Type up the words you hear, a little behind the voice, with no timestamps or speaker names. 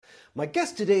My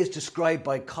guest today is described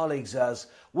by colleagues as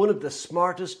one of the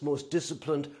smartest, most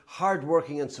disciplined,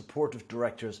 hard-working and supportive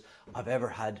directors I've ever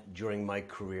had during my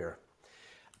career.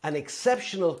 An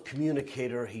exceptional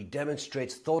communicator, he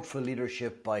demonstrates thoughtful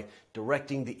leadership by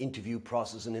directing the interview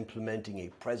process and implementing a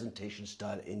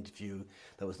presentation-style interview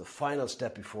that was the final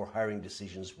step before hiring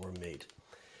decisions were made.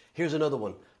 Here's another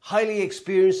one. Highly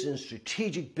experienced in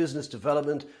strategic business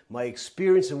development, my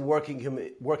experience in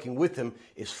working with him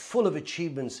is full of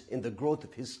achievements in the growth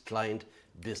of his client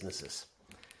businesses.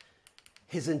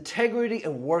 His integrity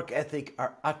and work ethic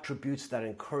are attributes that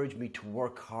encourage me to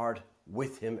work hard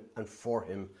with him and for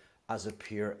him as a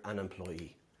peer and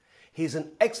employee. He's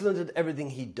an excellent at everything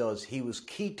he does. He was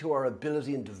key to our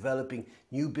ability in developing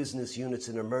new business units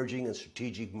in emerging and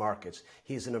strategic markets.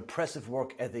 He has an impressive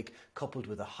work ethic coupled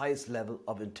with the highest level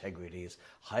of integrity. He is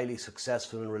highly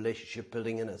successful in relationship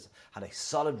building and has had a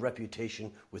solid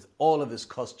reputation with all of his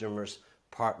customers,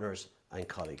 partners and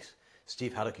colleagues.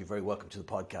 Steve Haddock, you're very welcome to the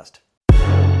podcast.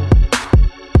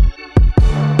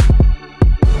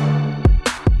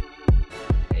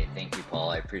 Hey, thank you,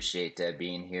 Paul. I appreciate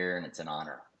being here, and it's an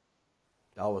honor.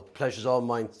 Oh, the pleasure's all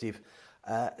mine, Steve.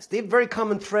 Steve, very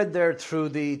common thread there through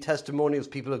the testimonials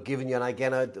people have given you, and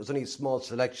again, it was only a small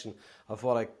selection of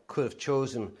what I could have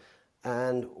chosen.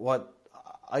 And what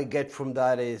I get from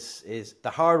that is the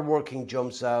hard working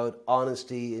jumps out,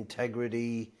 honesty,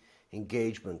 integrity,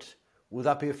 engagement. Would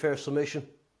that be a fair summation?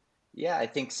 Yeah, I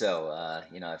think so.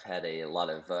 I've had a lot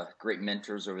of great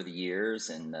mentors over the years,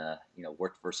 and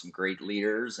worked for some great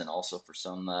leaders, and also for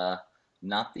some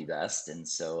not the best. And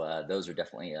so those are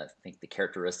definitely, I think, the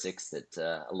characteristics that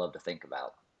I love to think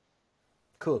about.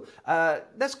 Cool.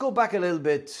 Let's go back a little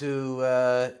bit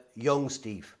to young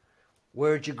Steve.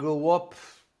 Where'd you grow up?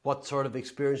 What sort of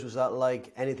experience was that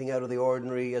like? Anything out of the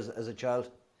ordinary as a child?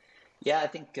 Yeah, I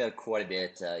think quite a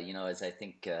bit. As I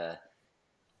think to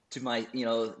my,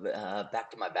 back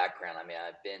to my background. I mean,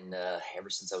 I've been ever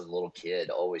since I was a little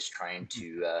kid, always trying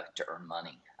to earn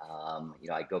money.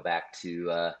 I go back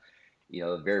to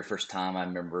the very first time I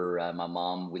remember my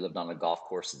mom, we lived on a golf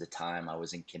course at the time. I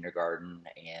was in kindergarten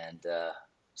and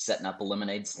setting up a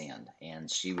lemonade stand. And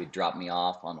she would drop me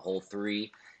off on hole 3.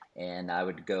 And I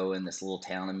would go in this little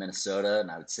town in Minnesota, and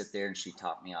I would sit there, and she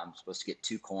taught me I'm supposed to get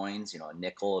 2 coins, a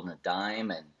nickel and a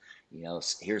dime. And,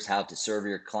 here's how to serve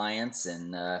your clients.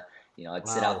 And, I'd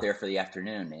sit out Wow. there for the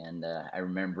afternoon. And I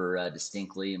remember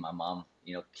distinctly my mom,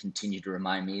 continued to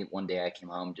remind me. One day I came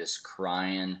home just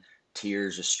crying,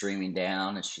 tears just streaming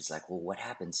down. And she's like, well, what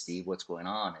happened, Steve? What's going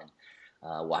on? And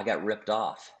well, I got ripped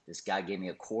off. This guy gave me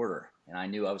a quarter, and I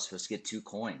knew I was supposed to get 2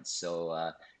 coins. So,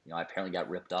 I apparently got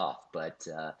ripped off. But,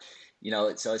 so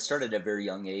I started at a very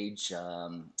young age.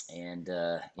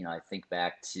 I think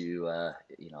back to,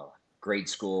 grade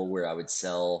school where I would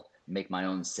make my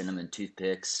own cinnamon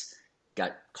toothpicks.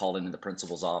 Got called into the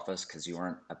principal's office because you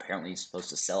weren't apparently supposed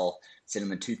to sell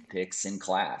cinnamon toothpicks in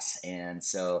class. And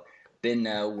so been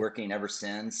working ever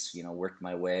since, worked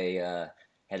my way,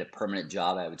 had a permanent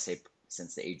job, I would say,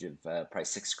 since the age of probably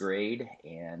 6th grade,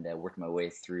 and worked my way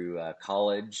through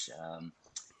college.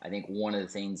 I think one of the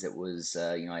things that was,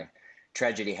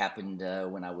 tragedy happened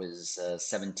when I was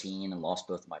 17 and lost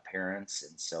both my parents.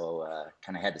 And so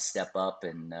kind of had to step up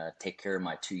and take care of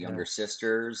my 2 Yeah. younger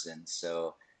sisters. And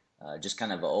so just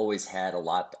kind of always had a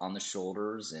lot on the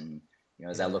shoulders. And,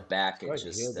 as I Yeah. look back, it Sorry to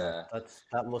hear just, that.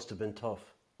 That must have been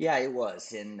tough. yeah, it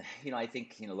was. And, I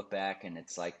think, look back and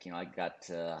it's like, I got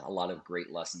a lot of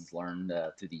great lessons learned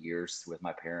through the years with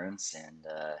my parents. And,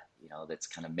 that's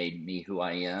kind of made me who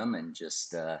I am, and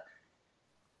just,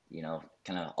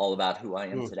 kind of all about who I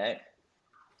am Mm. today.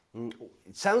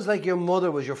 It sounds like your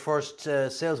mother was your first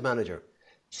sales manager.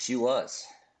 She was.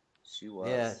 She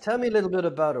Yeah. was. Tell me a little bit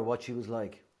about her, what she was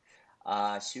like.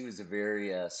 She was a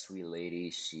very sweet lady.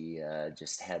 She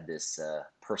just had this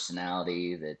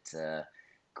personality that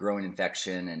growing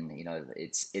infection, and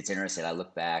it's interesting. I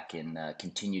look back and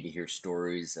continue to hear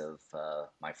stories of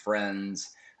my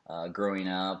friends growing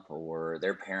up or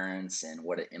their parents, and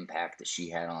what an impact that she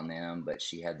had on them. But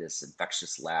she had this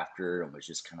infectious laughter and was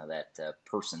just kind of that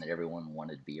person that everyone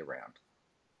wanted to be around.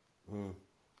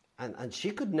 And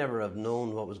she could never have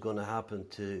known what was going to happen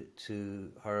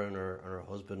to her and her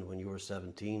husband when you were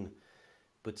 17.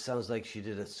 But sounds like she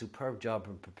did a superb job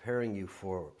in preparing you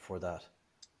for that.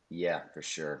 Yeah, for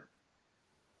sure.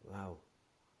 Wow.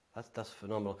 That's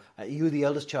phenomenal. You the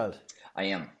eldest child? I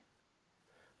am.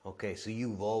 Okay, so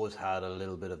you've always had a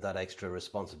little bit of that extra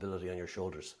responsibility on your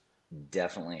shoulders.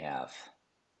 Definitely have.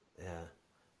 Yeah.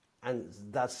 And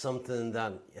that's something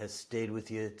that has stayed with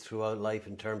you throughout life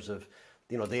in terms of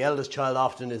the eldest child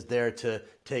often is there to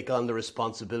take on the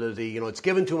responsibility. It's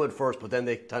given to them at first, but then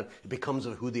it becomes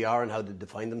of who they are and how they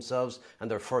define themselves,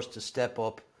 and they're first to step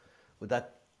up. Would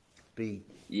that be?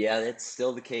 Yeah, that's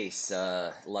still the case.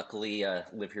 Luckily,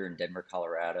 live here in Denver,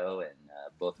 Colorado, and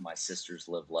both of my sisters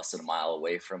live less than a mile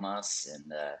away from us,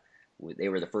 and they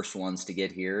were the first ones to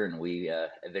get here, and we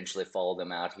eventually followed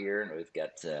them out here, and we've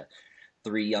got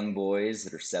three young boys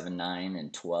that are 7, 9,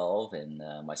 and 12, and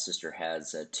my sister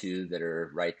has two that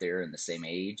are right there in the same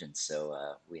age, and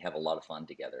so we have a lot of fun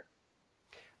together.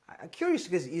 I'm curious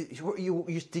because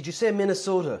did you say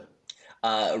Minnesota?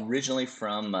 Originally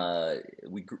from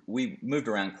we moved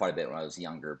around quite a bit when I was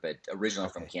younger, but originally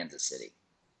from Okay. Kansas City.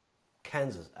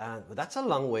 Kansas. But that's a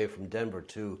long way from Denver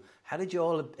too. How did you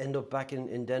all end up back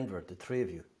in Denver, the three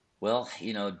of you? Well,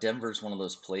 Denver's one of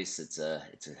those places.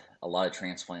 A lot of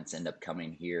transplants end up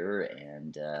coming here,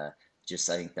 and just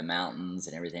I think the mountains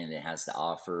and everything that it has to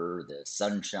offer, the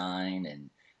sunshine, and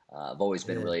I've always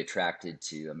been Yeah. really attracted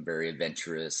to. I'm very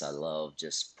adventurous. I love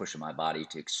just pushing my body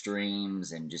to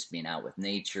extremes and just being out with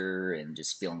nature and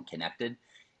just feeling connected.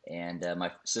 And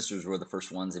my sisters were the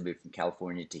first ones that moved from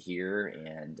California to here,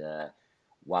 and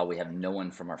while we have no one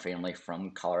from our family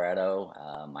from Colorado,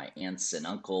 my aunts and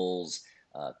uncles,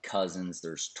 cousins,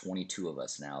 there's 22 of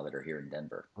us now that are here in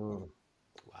Denver. Mm.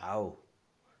 Wow.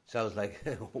 Sounds like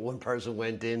one person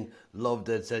went in, loved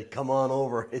it, said, "Come on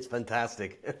over, it's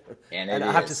fantastic." And it And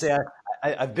I have to is. say,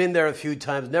 I've been there a few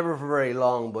times, never for very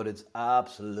long, but it's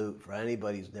absolute for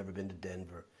anybody who's never been to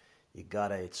Denver.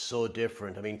 It's so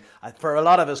different. I mean, for a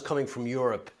lot of us coming from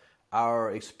Europe,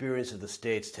 our experience of the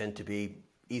States tend to be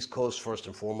East Coast first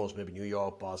and foremost, maybe New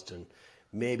York, Boston,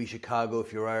 maybe Chicago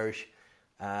if you're Irish,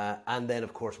 and then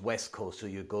of course West Coast. So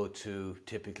you go to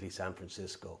typically San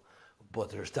Francisco, but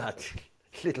there's that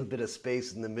little bit of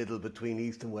space in the middle between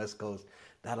East and West Coast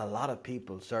that a lot of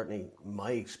people, certainly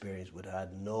my experience, would have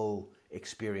had no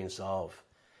experience of.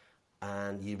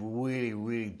 And you really,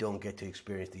 really don't get to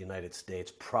experience the United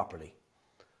States properly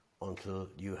until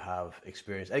you have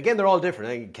experience. And again, they're all different.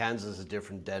 I think Kansas is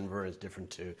different, Denver is different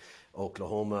to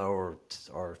Oklahoma or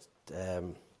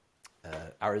um,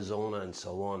 Arizona and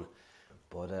so on.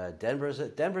 But Denver's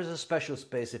a special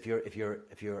space if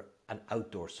you're an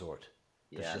outdoor sort.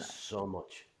 There's Yeah, just so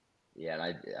much. yeah,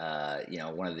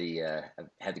 and one of I've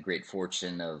had the great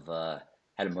fortune of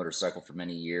had a motorcycle for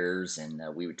many years, and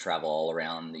we would travel all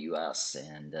around the U.S.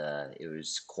 and it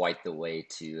was quite the way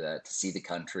to see the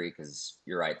country because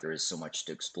you're right, there is so much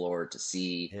to explore, to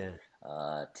see,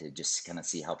 Yeah, to just kind of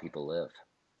see how people live.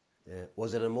 yeah.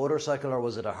 Was it a motorcycle or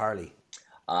was it a Harley?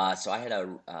 So I had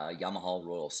a Yamaha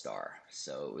Royal Star,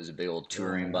 so it was a big old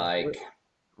touring No, bike.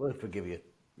 we'll forgive you.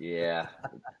 Yeah,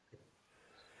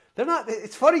 They're not.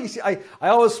 It's funny. You see, I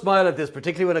always smile at this,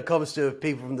 particularly when it comes to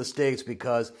people from the States,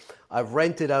 because I've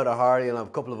rented out a Harley on a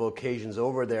couple of occasions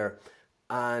over there,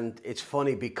 and it's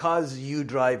funny because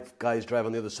guys drive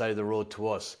on the other side of the road to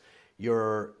us.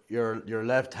 Your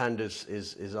left hand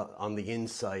is on the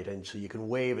inside, and so you can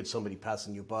wave at somebody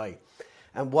passing you by.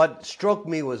 And what struck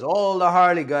me was all the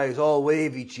Harley guys all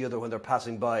wave each other when they're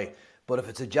passing by, but if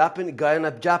it's a Japanese guy on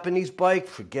a Japanese bike,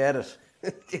 forget it.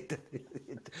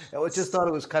 I just thought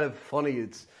it was kind of funny.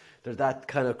 There's that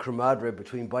kind of camaraderie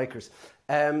between bikers.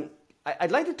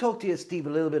 I'd like to talk to you, Steve, a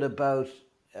little bit about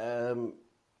um,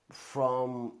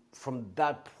 from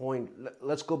that point.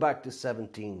 Let's go back to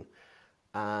 17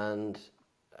 and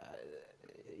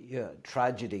yeah,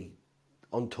 tragedy,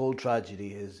 untold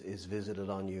tragedy is visited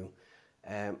on you.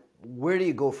 Where do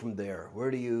you go from there?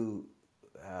 Where does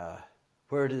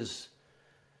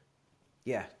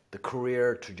the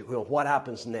career, what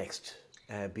happens next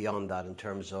beyond that in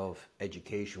terms of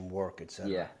education, work, yeah.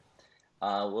 etc.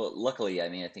 Well, luckily, I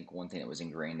mean, I think one thing that was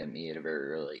ingrained in me at a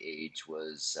very early age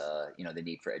was, the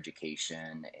need for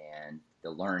education and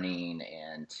the learning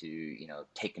and to,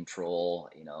 take control.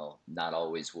 Not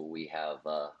always will we have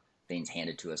things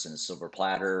handed to us in a silver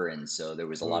platter. And so there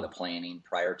was a lot Mm. of planning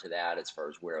prior to that as far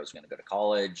as where I was going to go to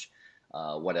college,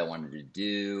 what I wanted to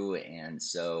do. And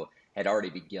so had already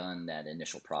begun that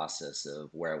initial process of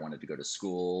where I wanted to go to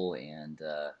school and,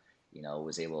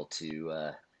 was able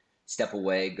to step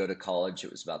away, go to college.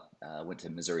 It was went to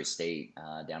Missouri State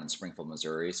down in Springfield,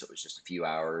 Missouri. So it was just a few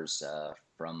hours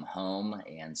from home.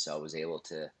 And so I was able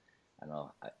to, I don't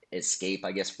know, escape,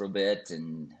 I guess, for a bit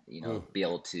and, Mm. be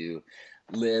able to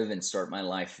live and start my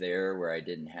life there where I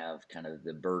didn't have kind of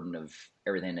the burden of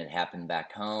everything that happened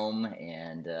back home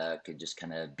and could just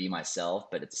kind of be myself.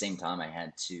 But at the same time, I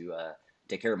had to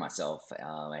take care of myself.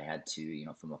 I had to,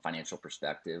 from a financial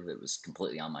perspective, it was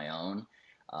completely on my own.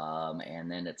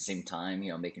 And then at the same time,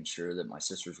 making sure that my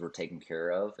sisters were taken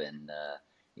care of and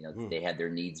Mm, they had their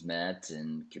needs met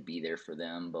and could be there for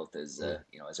them both as mm,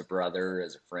 as a brother,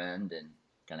 as a friend, and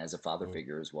kind of as a father mm,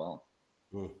 figure as well.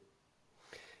 mm.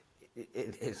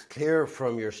 It's clear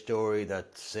from your story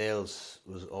that sales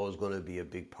was always going to be a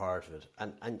big part of it.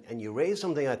 And you raised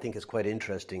something I think is quite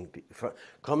interesting.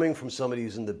 Coming from somebody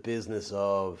who's in the business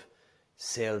of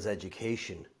sales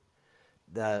education,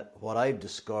 that what I've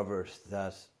discovered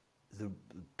that the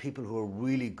people who are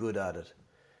really good at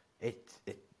it,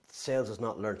 sales is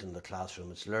not learnt in the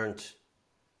classroom. It's learnt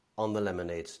on the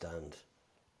lemonade stand,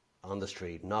 on the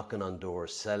street, knocking on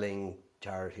doors, selling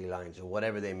charity lines or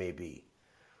whatever they may be.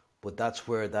 But that's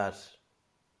where the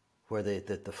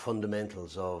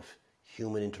fundamentals of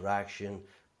human interaction,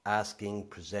 asking,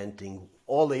 presenting,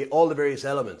 all the various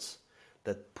elements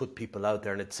that put people out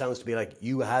there. And it sounds to me like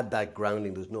you had that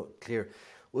grounding. There's no clear.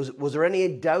 Was there any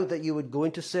doubt that you would go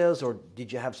into sales, or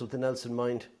did you have something else in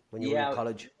mind when you were in Yeah,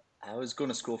 college? I was going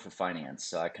to school for finance,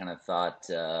 so I kind of thought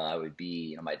I would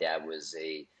be, my dad was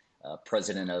a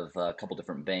president of a couple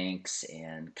different banks,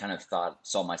 and kind of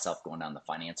saw myself going down the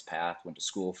finance path. Went to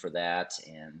school for that,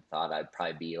 and thought I'd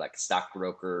probably be like a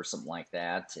stockbroker or something like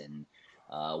that. And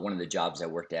one of the jobs I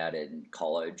worked at in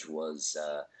college was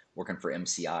working for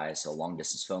MCI, so a long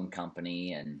distance phone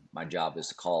company, and my job was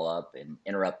to call up and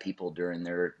interrupt people during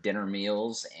their dinner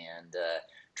meals and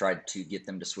tried to get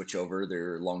them to switch over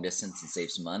their long distance and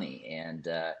save some money. And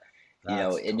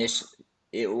That's initially tough.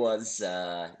 it was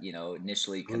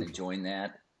initially kind of Brutal. joined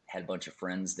that, had a bunch of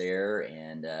friends there,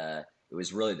 and it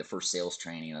was really the first sales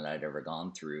training that I'd ever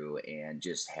gone through, and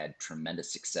just had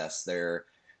tremendous success there.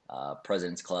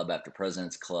 President's Club after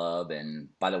President's Club, and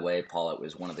by the way, Paul, it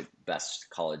was one of the best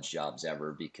college jobs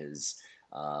ever because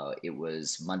it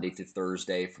was Monday through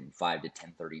Thursday from 5 to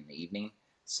 10:30 in the evening,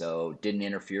 so didn't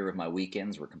interfere with my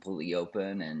weekends. Were completely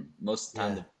open, and most of the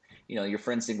time, Yeah, your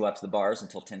friends didn't go out to the bars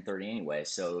until 10:30 anyway,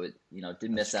 so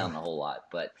didn't that's miss out true. on a whole lot.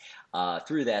 But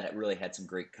through that, I really had some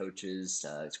great coaches,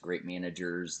 some great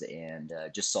managers, and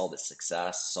just saw the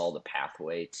success, saw the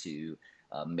pathway to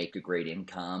make a great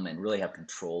income, and really have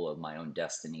control of my own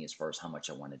destiny as far as how much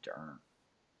I wanted to earn.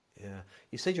 Yeah,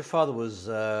 you said your father was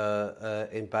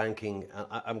in banking.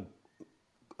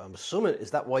 I'm assuming,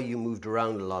 is that why you moved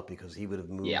around a lot? Because he would have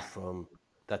moved Yeah. from,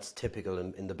 that's typical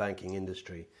in the banking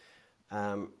industry.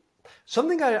 Um,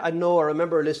 Something I know, I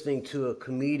remember listening to a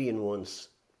comedian once,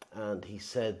 and he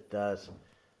said that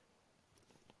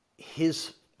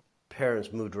his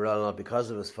parents moved around a lot because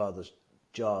of his father's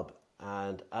job.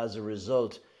 And as a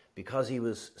result, because he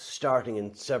was starting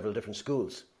in several different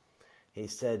schools, he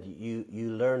said you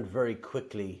learned very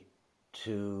quickly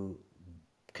to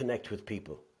connect with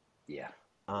people. Yeah.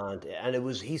 And it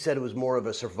was, he said it was more of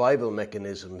a survival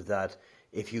mechanism, that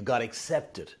if you got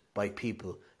accepted by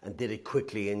people and did it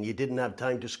quickly and you didn't have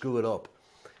time to screw it up,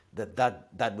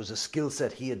 that was a skill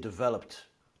set he had developed.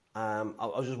 I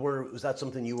was just wondering, was that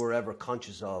something you were ever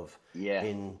conscious of Yeah.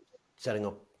 in setting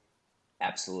up?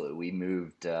 Absolutely. We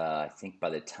moved, I think by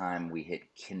the time we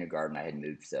hit kindergarten, I had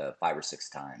moved 5 or 6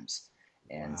 times.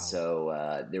 And Wow.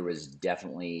 so there was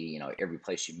definitely, every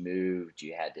place you moved,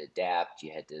 you had to adapt,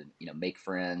 you had to, make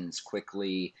friends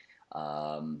quickly.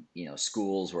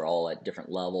 Schools were all at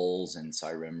different levels. And so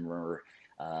I remember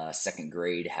second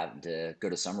grade having to go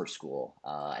to summer school,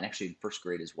 and actually first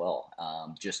grade as well,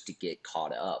 just to get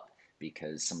caught up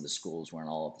because some of the schools weren't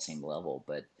all at the same level.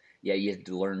 But yeah, you had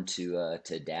to learn to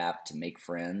adapt, to make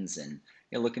friends, and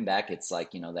looking back, it's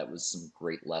like that was some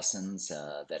great lessons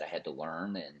that I had to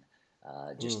learn,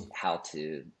 and just Mm, how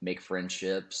to make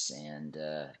friendships and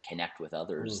connect with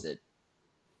others. mm. That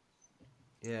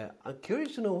Yeah, I'm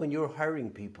curious to know, when you're hiring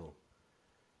people,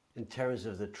 in terms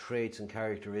of the traits and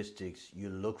characteristics you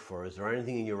look for, is there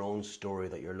anything in your own story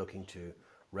that you're looking to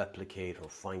replicate or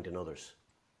find in others?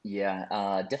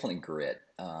 yeah, definitely grit.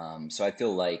 So I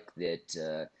feel like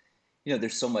that.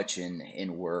 There's so much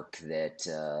in work that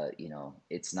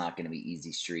it's not going to be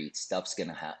easy streets. Stuff's going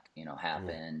to Mm,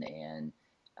 happen, and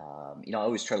I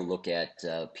always try to look at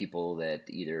people that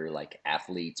either like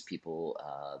athletes, people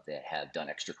that have done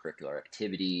extracurricular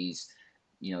activities,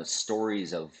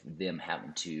 stories of them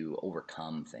having to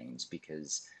overcome things,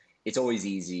 because it's always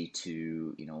easy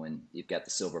to, when you've got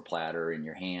the silver platter in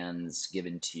your hands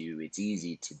given to you, it's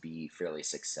easy to be fairly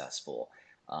successful.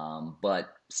 But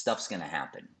stuff's going to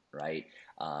happen, right,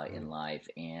 mm, in life.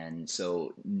 And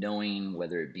so knowing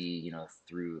whether it be,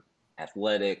 through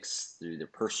athletics, through their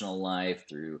personal life,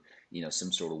 through,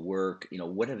 some sort of work,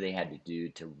 what have they had to do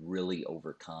to really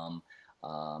overcome,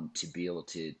 to be able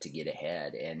to get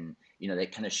ahead. And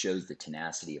that kind of shows the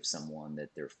tenacity of someone, that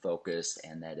they're focused,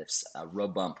 and that if a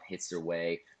road bump hits their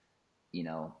way,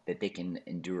 that they can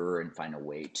endure and find a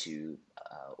way to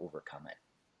overcome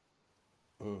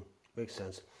it. Makes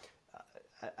sense.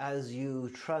 As you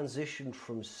transitioned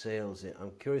from sales,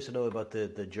 I'm curious to know about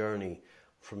the journey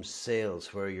from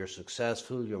sales, where you're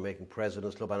successful, you're making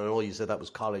President's Club. And I know you said that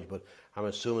was college, but I'm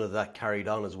assuming that carried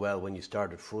on as well when you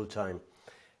started full time.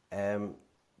 Um,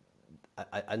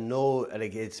 I know, and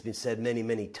it's been said many,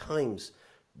 many times,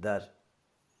 that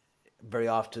very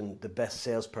often the best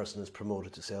salesperson is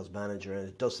promoted to sales manager, and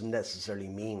it doesn't necessarily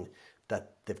mean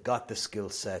that they've got the skill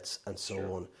sets and so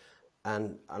Sure. on.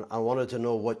 And I wanted to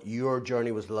know what your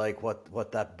journey was like,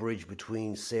 what that bridge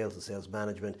between sales and sales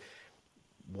management.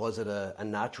 Was it a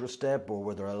natural step, or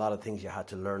were there a lot of things you had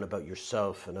to learn about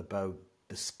yourself and about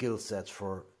the skill sets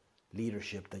for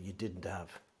leadership that you didn't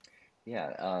have?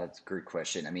 Yeah, it's a great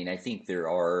question. I mean, I think there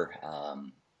are,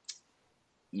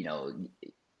 you know,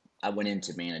 I went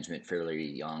into management fairly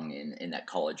young in that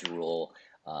college role.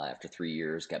 After 3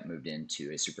 years, got moved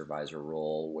into a supervisor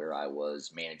role where I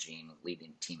was managing, leading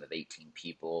a team of 18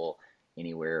 people,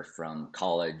 anywhere from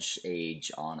college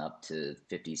age on up to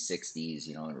 50s, 60s,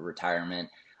 in retirement.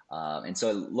 And so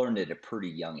I learned at a pretty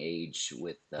young age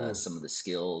with some of the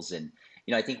skills. And,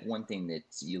 I think one thing that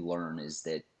you learn is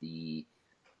that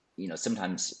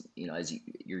sometimes, as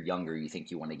you're younger, you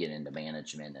think you want to get into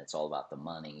management. It's all about the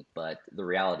money. But the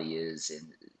reality is,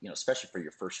 especially for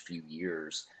your first few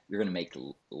years, you're going to make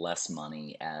less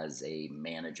money as a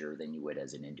manager than you would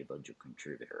as an individual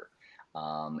contributor.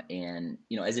 And,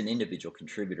 as an individual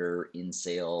contributor in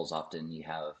sales, often you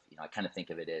have, I kind of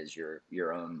think of it as your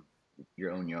own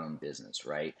business,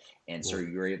 right? And so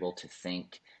Mm. you're able to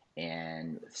think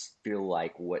and feel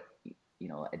like what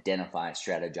identify,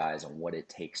 strategize on what it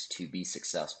takes to be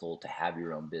successful, to have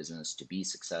your own business, to be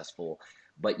successful.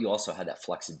 But you also have that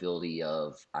flexibility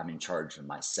of I'm in charge of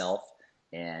myself.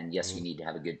 And yes, you need to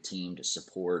have a good team to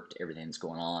support everything that's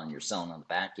going on. You're selling on the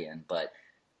back end, but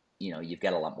you've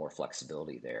got a lot more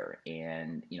flexibility there.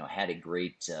 And had a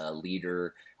great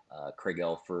leader, Craig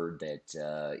Elford,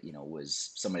 that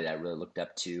was somebody that I really looked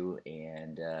up to,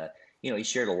 and he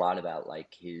shared a lot about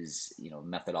like his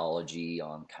methodology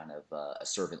on kind of a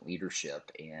servant leadership.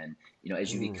 And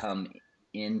as you become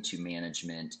into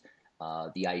management,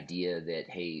 the idea that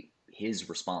hey, his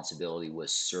responsibility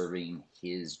was serving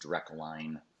his direct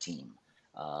line team.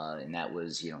 And that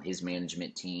was, his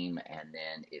management team. And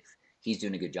then if he's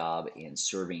doing a good job in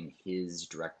serving his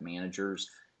direct managers,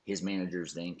 his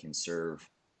managers then can serve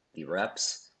the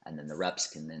reps, and then the reps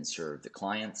can then serve the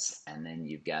clients, and then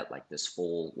you've got like this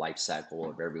full life cycle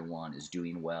of everyone is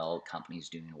doing well, company's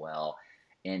doing well.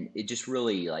 And it just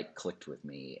really like clicked with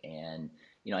me. And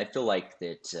I feel like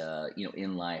that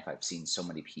in life I've seen so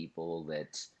many people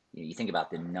that you think about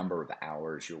the number of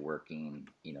hours you're working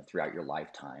throughout your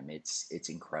lifetime. It's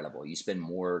incredible. You spend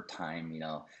more time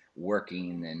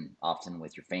working than often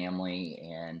with your family,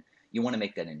 and you want to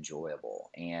make that enjoyable.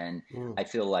 And I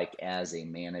feel like as a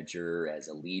manager, as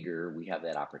a leader, we have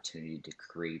that opportunity to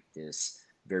create this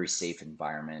very safe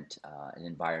environment, an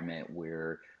environment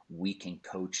where we can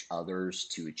coach others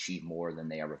to achieve more than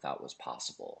they ever thought was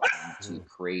possible, and to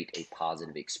create a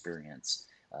positive experience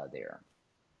there.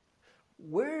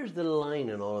 Where's the line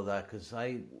in all of that? Because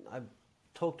I've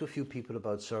talked to a few people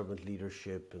about servant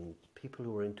leadership, and people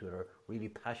who are into it are really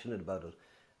passionate about it.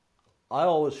 I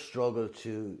always struggle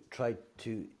to try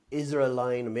to. Is there a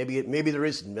line, or maybe there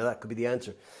isn't? That could be the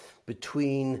answer,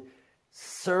 between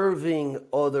serving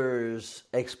others'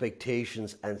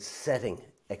 expectations and setting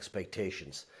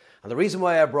expectations. And the reason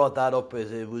why I brought that up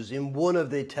is it was in one of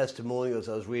the testimonials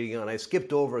I was reading, and I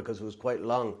skipped over it because it was quite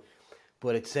long.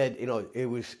 But it said, it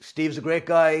was Steve's a great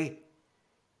guy,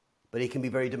 but he can be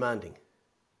very demanding.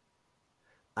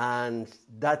 And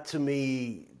that to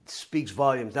me speaks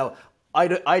volumes. Now,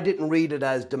 I didn't read it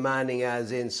as demanding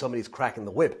as in somebody's cracking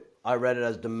the whip. I read it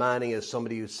as demanding as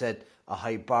somebody who set a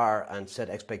high bar and set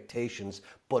expectations,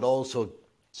 but also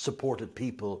supported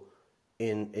people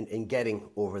in getting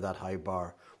over that high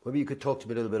bar. Maybe you could talk to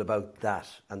me a little bit about that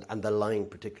and the line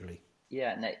particularly.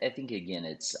 Yeah, and I think again,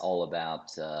 it's all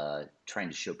about trying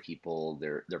to show people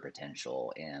their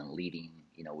potential and leading,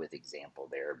 with example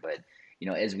there. But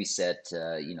as we set,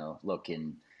 look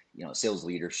in, sales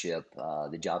leadership,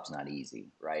 the job's not easy,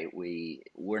 right?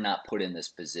 We're not put in this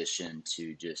position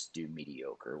to just do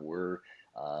mediocre. We're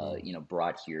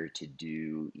brought here to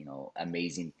do,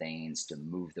 amazing things, to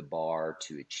move the bar,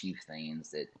 to achieve things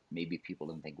that maybe people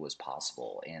didn't think was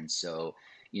possible. And so,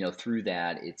 through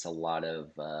that, it's a lot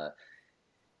of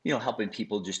helping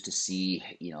people just to see,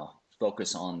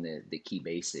 focus on the key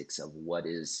basics of what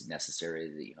is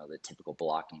necessary, the typical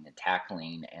blocking and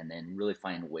tackling, and then really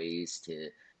find ways to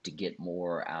get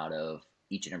more out of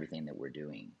each and everything that we're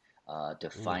doing. to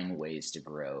find ways to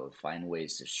grow, find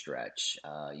ways to stretch.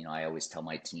 I always tell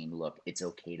my team, look, it's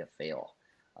okay to fail.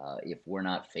 If we're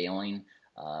not failing,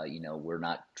 we're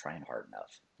not trying hard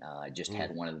enough. I just Mm,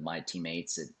 had one of my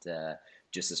teammates that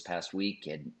just this past week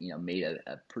had, made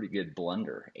a pretty good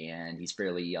blunder, and he's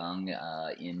fairly young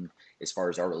in as far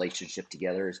as our relationship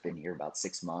together. Has been here about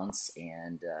 6 months,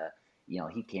 and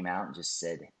he came out and just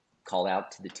said, called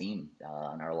out to the team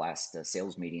on our last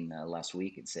sales meeting last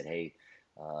week and said, hey,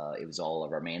 it was all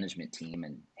of our management team,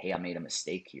 and hey, I made a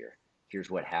mistake here.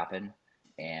 Here's what happened,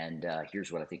 and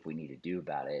here's what I think we need to do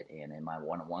about it. And in my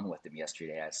one-on-one with him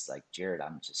yesterday, I was like, Jared,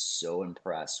 I'm just so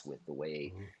impressed with the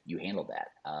way mm, you handled that.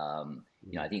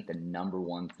 mm, I think the number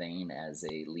one thing as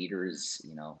a leader is,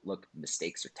 look,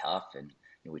 mistakes are tough, and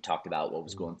we talked about what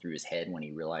was mm, going through his head when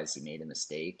he realized he made a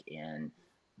mistake, and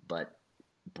but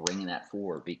bringing that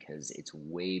forward because it's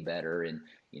way better. And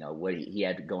what he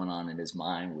had going on in his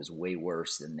mind was way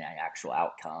worse than the actual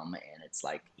outcome, and it's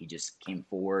like he just came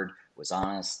forward, was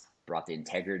honest, brought the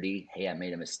integrity. Hey, I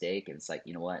made a mistake, and it's like,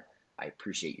 you know what, I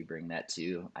appreciate you bringing that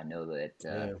too. I know that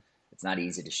yeah, it's not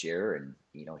easy to share, and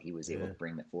he was able yeah, to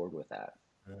bring it forward with that.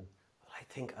 yeah. I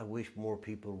think I wish more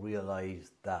people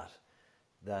realized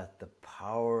that the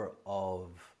power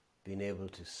of being able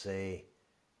to say,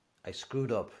 I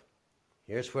screwed up.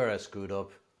 Here's where I screwed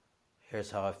up.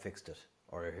 Here's how I fixed it,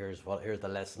 or here's the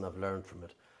lesson I've learned from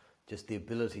it. Just the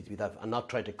ability to be that, and not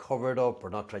try to cover it up, or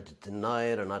not try to deny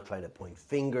it, or not try to point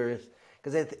fingers,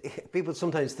 because people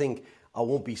sometimes think I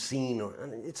won't be seen,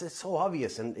 and it's so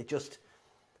obvious, and it just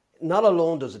not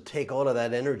alone does it take all of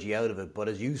that energy out of it, but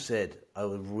as you said, I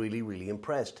was really, really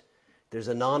impressed. There's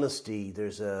an honesty.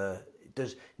 There's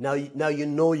now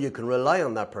you can rely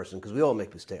on that person because we all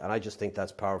make mistakes, and I just think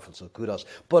that's powerful. So kudos,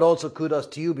 but also kudos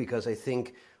to you because I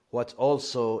think what's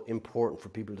also important for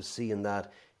people to see in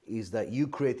that is that you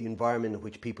create the environment in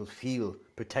which people feel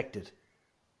protected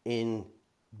in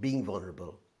being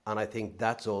vulnerable, and I think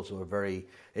that's also a very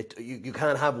you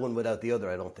can't have one without the other.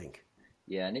 I don't think.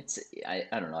 Yeah, and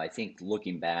I don't know. I think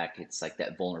looking back, it's like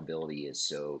that vulnerability is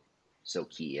so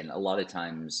key, and a lot of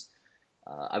times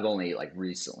I've only like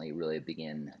recently really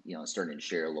began, starting to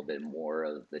share a little bit more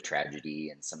of the tragedy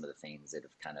and some of the things that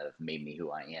have kind of made me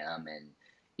who I am. And,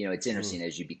 it's Mm, interesting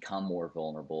as you become more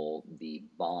vulnerable, the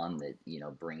bond that,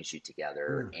 brings you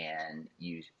together, mm, and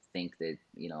you think that,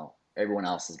 everyone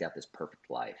else has got this perfect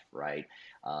life, right?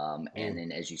 And mm,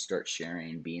 then as you start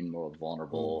sharing, being more mm,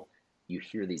 vulnerable, you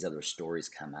hear these other stories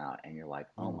come out and you're like,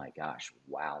 oh mm, my gosh,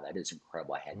 wow, that is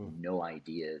incredible. I had mm, no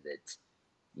idea that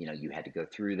you had to go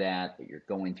through that you're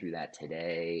going through that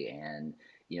today, and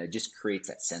it just creates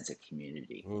that sense of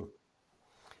community. mm.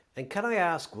 And can I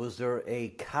ask, was there a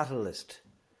catalyst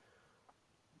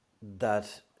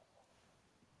that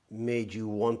made you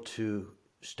want to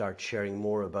start sharing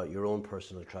more about your own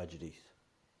personal tragedies?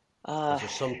 uh Was there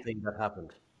something that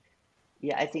happened?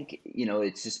 yeah, I think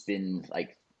it's just been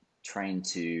like trying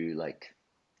to like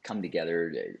come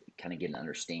together to kind of get an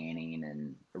understanding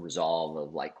and a resolve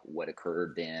of like what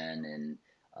occurred then, and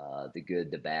the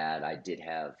good, the bad. I did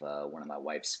have one of my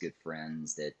wife's good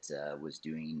friends that was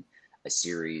doing a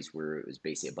series where it was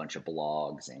basically a bunch of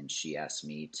blogs, and she asked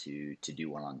me to do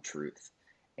one on truth.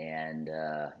 And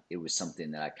it was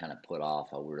something that I kind of put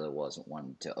off. I really wasn't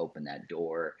wanting to open that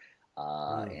door.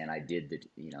 Mm, And I did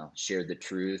shared the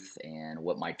truth and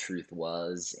what my truth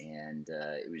was. And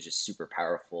it was just super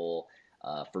powerful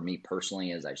for me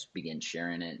personally as I began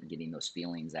sharing it and getting those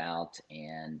feelings out.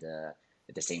 And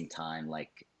at the same time,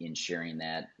 like in sharing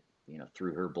that,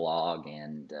 through her blog,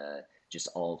 and just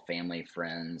all family,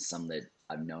 friends, some that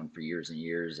I've known for years and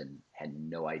years and had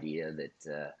no idea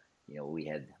that, we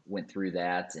had went through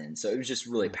that. And so it was just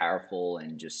really mm. powerful,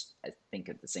 and just, I think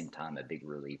at the same time, a big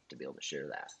relief to be able to share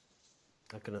that.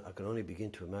 I can only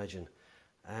begin to imagine.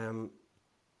 Um,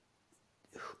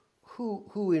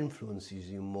 who influences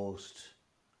you most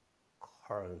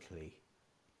currently?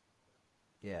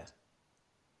 Yeah.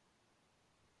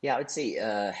 Yeah, I would say,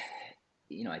 I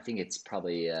think it's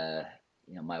probably,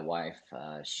 my wife.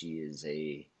 She is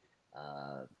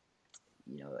uh,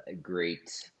 a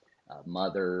great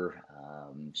mother.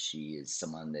 She is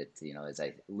someone that, as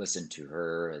I listen to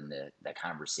her and the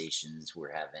conversations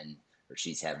we're having or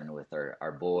she's having with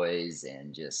our boys,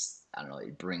 and just, I don't know,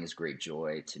 it brings great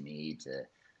joy to me to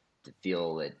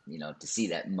feel that, to see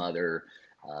that mother,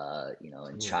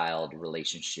 and Mm, child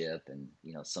relationship, and,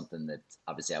 something that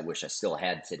obviously I wish I still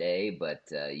had today, but,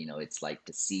 it's like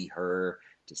to see her,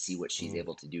 to see what she's mm,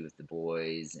 able to do with the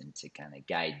boys and to kind of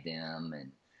guide them,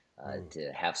 and mm,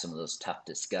 to have some of those tough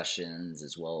discussions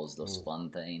as well as those mm. fun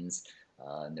things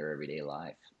in their everyday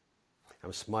life.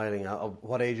 I'm smiling.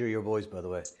 What age are your boys, by the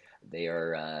way? They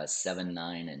are 7,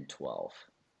 9, and 12.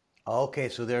 Okay,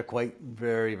 so they're quite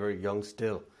very, very young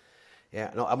still.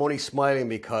 Yeah, no, I'm only smiling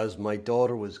because my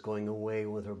daughter was going away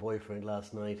with her boyfriend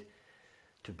last night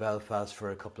to Belfast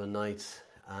for a couple of nights,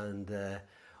 and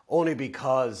only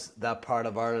because that part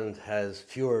of Ireland has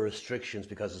fewer restrictions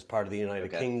because it's part of the United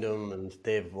Okay. Kingdom, and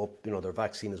they've their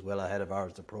vaccine is well ahead of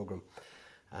ours, the program,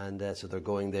 and so they're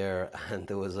going there, and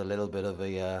there was a little bit of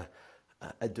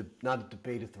not a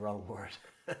debate is the wrong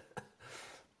word,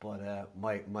 but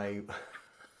my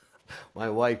my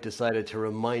wife decided to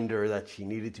remind her that she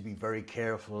needed to be very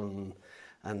careful,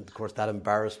 and of course that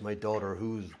embarrassed my daughter,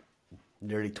 who's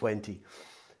nearly 20,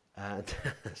 and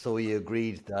so we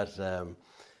agreed that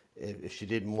if she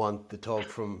didn't want the talk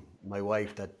from my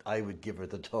wife, that I would give her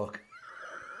the talk,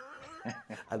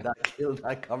 and that killed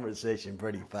that conversation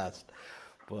pretty fast.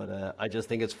 But I just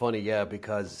think it's funny, yeah,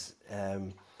 because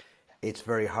it's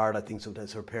very hard, I think,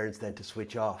 sometimes for parents then to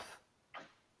switch off,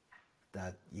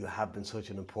 that you have been such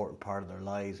an important part of their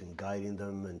lives in guiding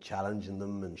them and challenging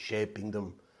them and shaping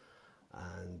them,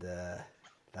 and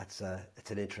that's it's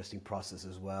an interesting process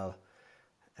as well.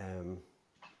 Um,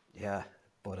 yeah,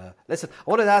 but listen, I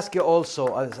wanted to ask you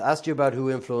also. I asked you about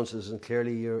who influences, and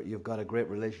clearly you've got a great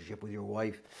relationship with your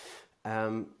wife.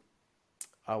 Um,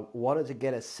 I wanted to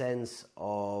get a sense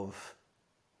of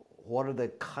what are the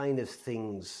kind of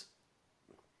things.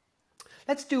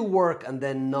 Let's do work and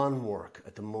then non-work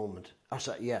at the moment. Oh,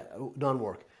 sorry, yeah,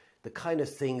 non-work. The kind of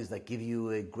things that give you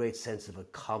a great sense of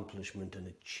accomplishment and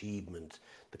achievement.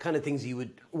 The kind of things you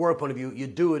would work point of view, you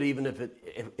do it even if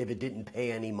it didn't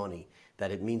pay any money.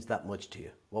 That it means that much to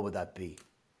you. What would that be?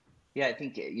 Yeah, I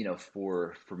think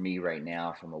for me right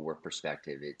now, from a work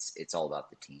perspective, it's all about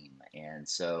the team, and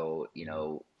so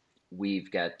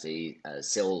we've got a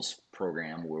sales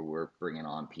program where we're bringing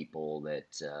on people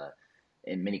that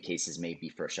in many cases may be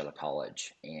fresh out of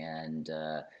college and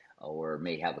or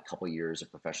may have a couple years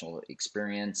of professional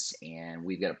experience, and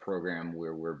we've got a program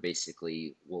where we'll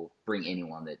bring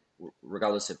anyone that,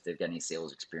 regardless if they've got any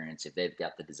sales experience, if they've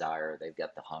got the desire, they've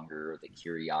got the hunger, the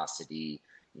curiosity,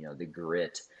 the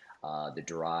grit, the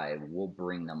drive, we'll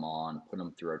bring them on, put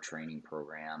them through our training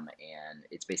program, and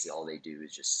it's basically all they do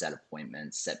is just set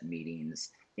appointments, set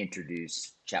meetings,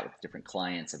 introduce, chat with different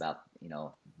clients about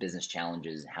business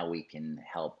challenges, how we can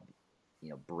help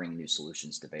bring new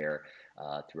solutions to bear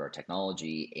through our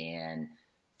technology. And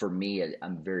for me,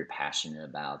 I'm very passionate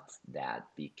about that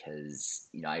because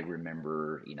I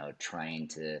remember trying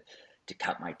to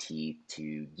cut my teeth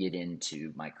to get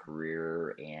into my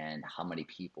career, and how many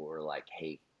people were like,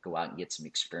 hey, go out and get some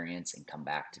experience and come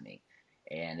back to me.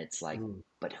 And it's like, Mm,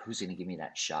 but who's going to give me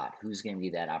that shot? Who's going to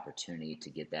give me that opportunity to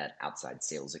get that outside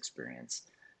sales experience,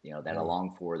 that I mm,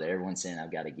 long for, that everyone's saying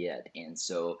I've got to get? And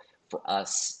so for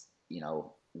us,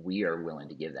 we are willing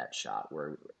to give that shot.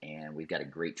 And we've got a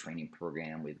great training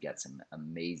program. We've got some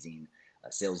amazing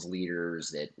sales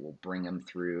leaders that will bring them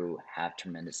through, have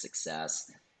tremendous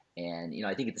success. And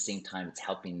I think at the same time, it's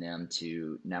helping them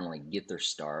to not only get their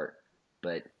start,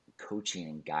 but coaching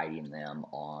and guiding them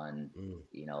on mm.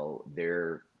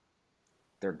 their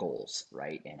goals,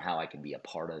 right? And how I can be a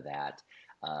part of that,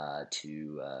 and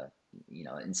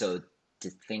so to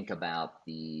think about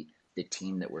the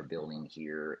team that we're building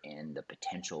here and the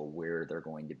potential where they're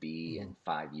going to be in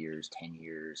 5 years, 10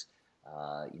 years.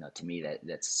 To me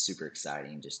that's super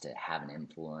exciting, just to have an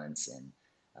influence and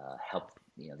help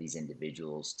these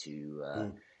individuals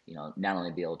to not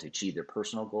only be able to achieve their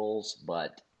personal goals,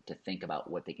 but to think about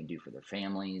what they can do for their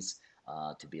families,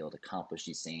 to be able to accomplish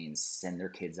these things, send their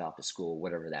kids off to school,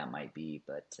 whatever that might be.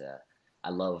 But I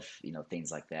love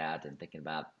things like that and thinking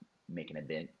about making a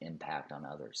big impact on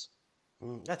others.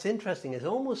 That's interesting. It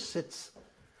almost sits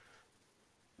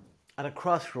at a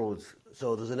crossroads.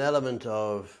 So there's an element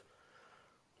of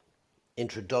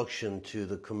introduction to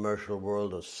the commercial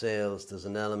world of sales. There's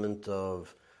an element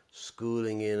of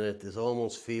schooling in it. This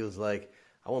almost feels like,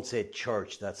 I won't say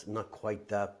church, that's not quite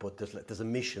that, but there's a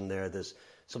mission there. There's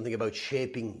something about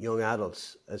shaping young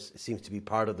adults as it seems to be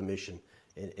part of the mission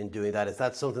in doing that. Is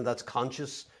that something that's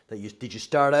conscious? Did you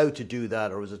start out to do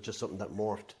that, or was it just something that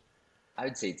morphed? I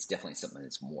would say it's definitely something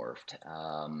that's morphed.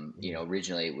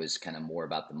 Originally it was kind of more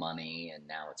about the money, and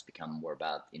now it's become more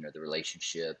about the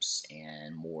relationships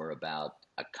and more about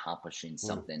accomplishing Mm,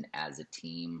 something as a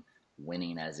team,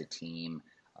 winning as a team,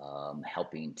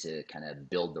 helping to kind of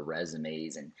build the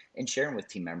resumes and sharing with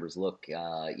team members. Look,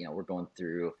 we're going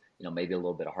through maybe a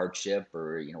little bit of hardship,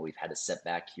 or we've had a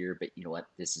setback here, but you know what?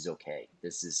 This is okay.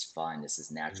 This is fine. This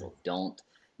is natural. Don't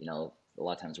a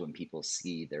lot of times when people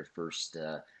see their first,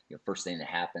 first thing that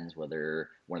happens, whether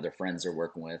one of their friends they're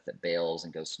working with that bails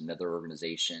and goes to another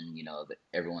organization, that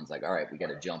everyone's like, all right, we got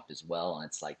to jump as well. And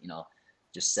it's like,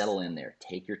 just settle in there,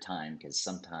 take your time, because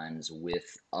sometimes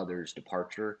with others'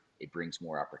 departure, it brings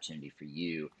more opportunity for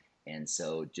you. And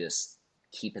so just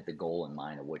keep the goal in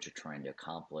mind of what you're trying to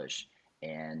accomplish,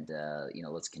 and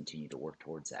let's continue to work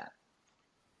towards that.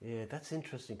 Yeah, that's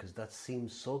interesting because that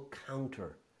seems so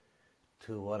counter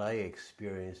to what I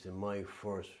experienced in my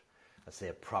first, I'd say,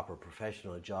 a proper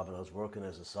professional job. And I was working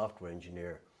as a software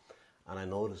engineer, and I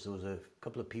noticed there was a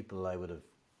couple of people I would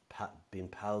have been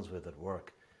pals with at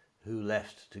work who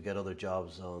left to get other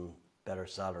jobs on better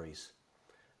salaries.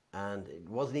 And it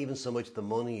wasn't even so much the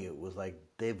money; it was like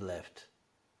they've left,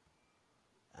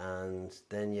 and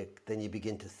then you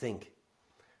begin to think.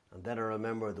 And then I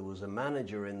remember there was a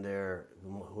manager in there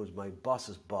who was my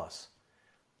boss's boss,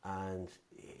 and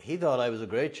he thought I was a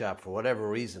great chap for whatever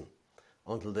reason,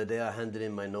 until the day I handed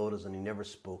in my notice, and he never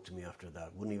spoke to me after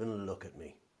that. Wouldn't even look at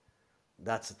me.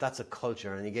 That's a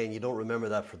culture, and again, you don't remember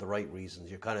that for the right reasons.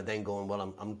 You're kind of then going,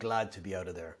 well, I'm glad to be out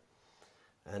of there.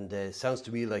 And it sounds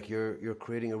to me like you're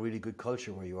creating a really good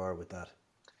culture where you are with that.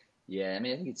 Yeah, I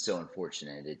mean, I think it's so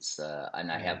unfortunate.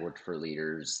 And I Yeah. have worked for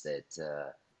leaders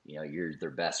that, you're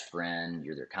their best friend,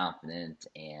 you're their confidant,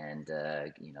 and,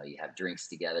 you have drinks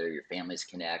together, your families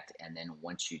connect, and then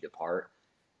once you depart,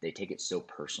 they take it so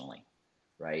personally,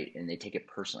 right? And they take it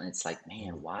personally, and it's like,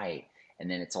 man, Mm. why? And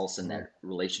then it's all of a sudden Mm. that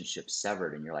relationship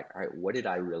severed, and you're like, all right, what did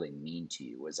I really mean to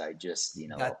you? Was I just, a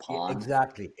That pawn?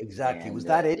 exactly, exactly. Was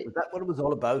And that it? Was that what it was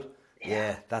all about? yeah,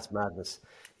 Yeah, that's madness.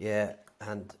 Yeah,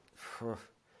 and phew,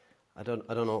 I don't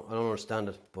know, I don't understand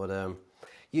it. But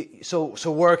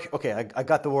so work. Okay, I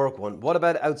got the work one. What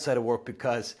about outside of work?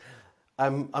 Because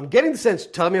I'm getting the sense.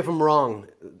 Tell me if I'm wrong,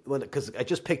 because I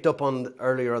just picked up on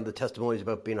earlier on the testimonies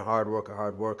about being a hard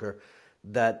worker,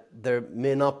 that there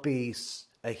may not be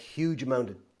a huge amount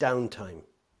of downtime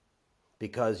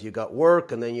because you got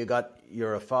work and then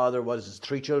you're a father. What is this?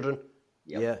 Three children?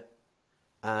 yep. Yeah,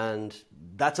 and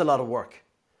that's a lot of work.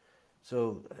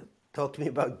 So, talk to me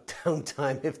about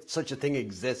downtime, if such a thing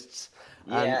exists,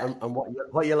 and, Yeah, and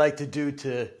what you like to do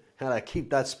to kind of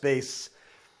keep that space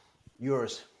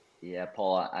yours. yeah,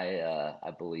 Paul,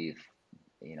 I believe,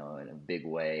 in a big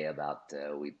way about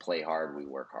we play hard, we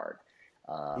work hard.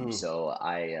 Mm. So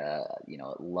I,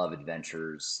 love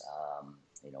adventures.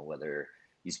 Whether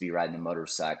used to be riding a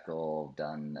motorcycle,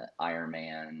 done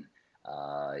Ironman,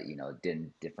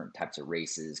 did different types of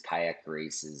races, kayak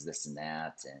races, this and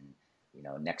that. And,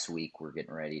 next week we're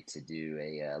getting ready to do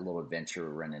a little adventure,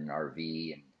 renting an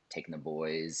RV and taking the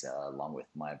boys along with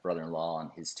my brother-in-law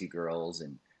and his two girls,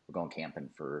 and we're going camping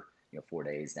for 4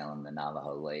 days down in the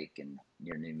Navajo Lake and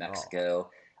near New Oh. Mexico.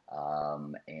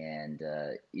 And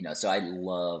so I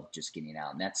love just getting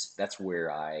out, and that's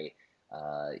where I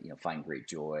find great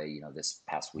joy. This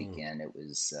past Mm. weekend it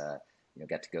was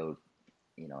got to go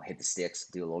hit the sticks,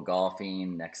 do a little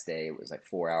golfing. Next day it was like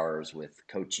 4 hours with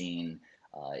coaching,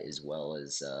 as well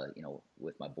as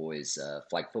with my boys'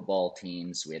 flag football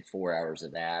teams. We had 4 hours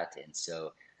of that, and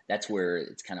so that's where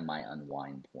it's kind of my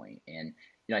unwind point. And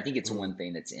I think it's Mm. one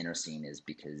thing that's interesting is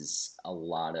because a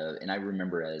lot of, and I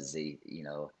remember as a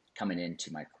coming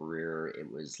into my career,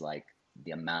 it was like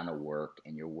the amount of work,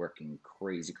 and you're working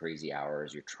crazy, crazy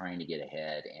hours. You're trying to get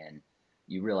ahead, and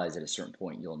you realize at a certain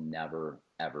point you'll never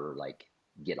ever like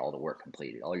get all the work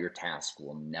completed. All your tasks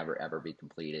will never ever be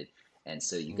completed. And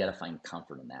so you got to Mm. find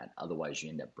comfort in that. Otherwise, you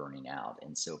end up burning out.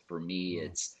 And so for me, Mm.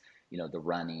 it's, the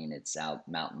running, it's out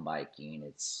mountain biking,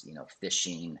 it's,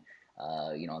 fishing,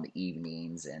 in the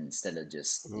evenings. And instead of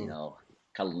just, Mm.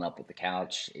 cuddling up with the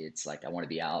couch, it's like I want to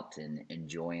be out and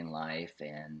enjoying life.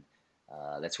 And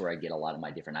that's where I get a lot of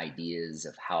my different ideas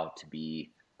of how to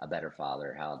be a better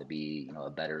father, how to be, a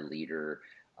better leader,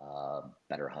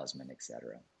 better husband,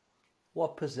 etc.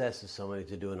 What possesses somebody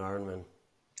to do an Ironman?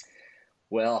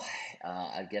 Well,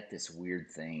 I get this weird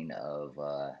thing of,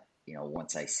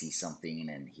 once I see something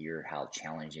and hear how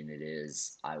challenging it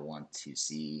is, I want to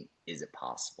see, is it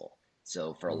possible?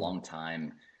 So for a Mm. long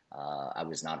time, I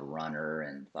was not a runner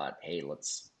and thought, hey, I'm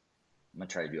gonna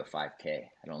try to do a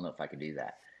 5K. I don't know if I could do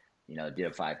that. Did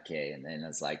a 5K, and then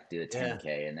it's like do a Yeah.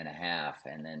 10K and then a half,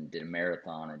 and then did a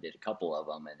marathon and did a couple of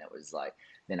them. And it was like,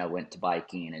 then I went to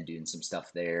biking and doing some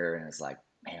stuff there. And it's like,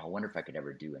 man, I wonder if I could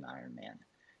ever do an Ironman.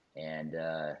 And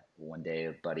one day,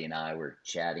 a buddy and I were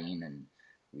chatting, and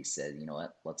we said, you know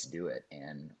what, let's do it.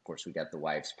 And of course, we got the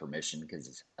wife's permission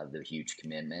because of the huge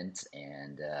commitment.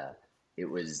 And it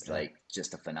was Yeah. like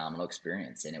just a phenomenal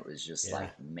experience. And it was just Yeah.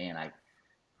 like, man,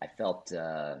 I felt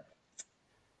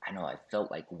I know I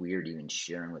felt like weird even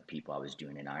sharing with people I was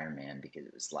doing an Ironman because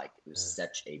it was like it was Yeah,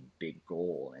 such a big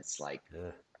goal. And it's like,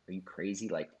 yeah. are you crazy?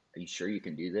 Like, are you sure you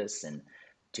can do this? And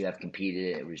to have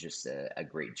competed, it was just a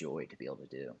great joy to be able to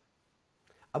do.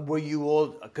 Were you all?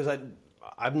 Because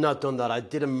I've not done that. I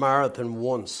did a marathon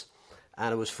once,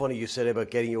 and it was funny you said about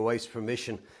getting your wife's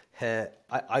permission.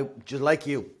 I just like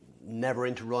you, never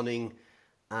into running,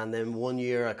 and then one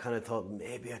year I kind of thought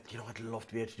maybe I'd love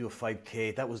to be able to do a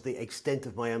 5K. That was the extent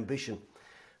of my ambition,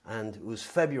 and it was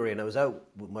February, and I was out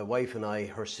with my wife and I,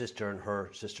 her sister and her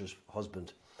sister's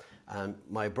husband. And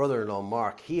my brother-in-law,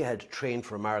 Mark, he had trained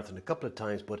for a marathon a couple of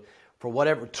times, but for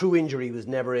whatever, through injury, he was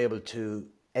never able to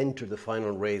enter the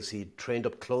final race. He trained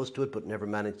up close to it, but never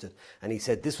managed it. And he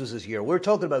said this was his year. We are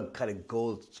talking about kind of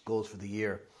goals for the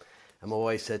year. And my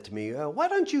wife said to me, why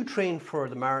don't you train for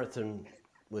the marathon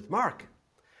with Mark?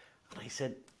 And I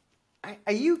said,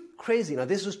 are you crazy? Now,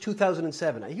 this was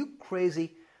 2007. Are you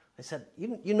crazy? I said,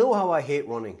 you know how I hate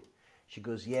running. She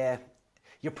goes, yeah,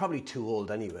 you're probably too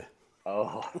old anyway.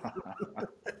 Oh,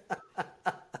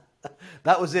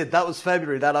 That was it. That was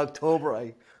February. That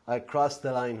October, I crossed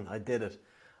the line. I did it,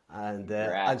 and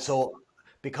congrats. so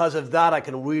because of that, I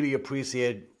can really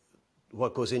appreciate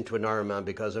what goes into an Ironman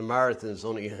because a marathon is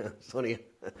only it's only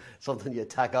something you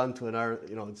tack onto an Iron.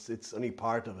 You know, it's only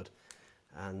part of it,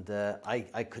 and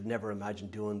I could never imagine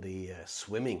doing the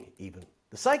swimming even.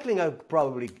 The cycling,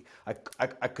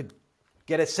 I could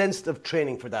get a sense of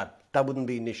training for that. That wouldn't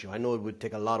be an issue. I know it would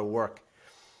take a lot of work,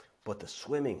 but the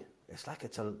swimming, it's like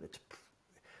it's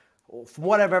from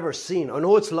what I've ever seen. I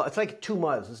know it's like 2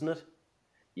 miles, isn't it?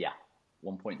 Yeah,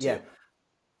 Yeah. 1.2.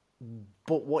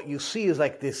 But what you see is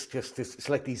like this. It's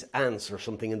like these ants or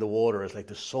something in the water. It's like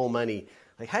there's so many.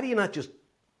 Like, how do you not just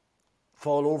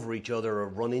fall over each other or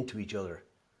run into each other?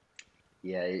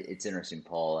 Yeah, it's interesting,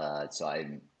 Paul. So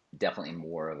I'm definitely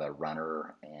more of a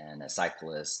runner and a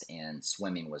cyclist, and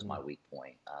swimming was my weak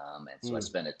point. And so I Mm,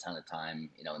 spent a ton of time,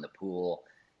 in the pool.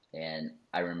 And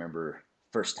I remember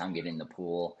first time getting in the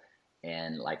pool,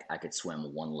 and like I could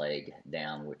swim one leg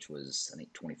down, which was I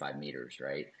think 25 meters,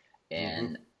 right? mm-hmm.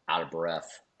 And out of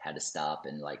breath, had to stop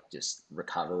and like just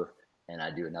recover. And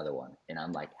I do another one, and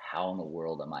I'm like, how in the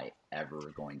world am I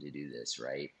ever going to do this,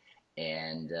 right?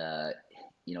 And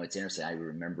it's interesting. I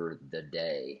remember the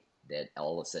day that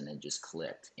all of a sudden it just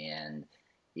clicked, and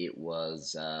it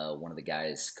was one of the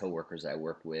guys, coworkers I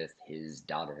worked with. His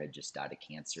daughter had just died of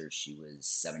cancer. She was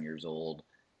 7 years old,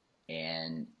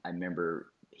 and I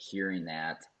remember hearing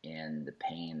that and the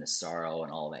pain, the sorrow,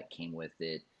 and all that came with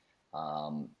it.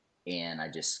 Um, and I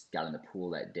just got in the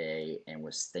pool that day and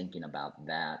was thinking about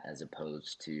that as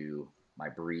opposed to my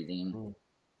breathing. Mm,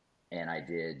 And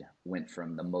went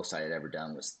from the most I had ever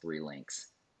done was 3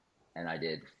 links, and I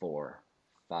did 4,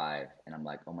 5, and I'm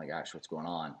like, oh my gosh, what's going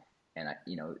on? And I,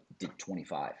 did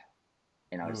 25,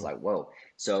 and I was mm, like, whoa.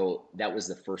 So that was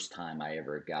the first time I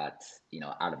ever got,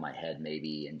 out of my head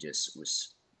maybe, and just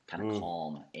was kind of mm,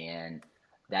 calm. And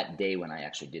that day when I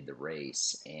actually did the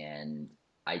race, and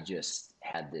I just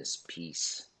had this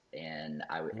peace, and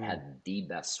mm, had the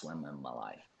best swim in my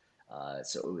life.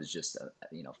 So it was just,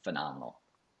 phenomenal.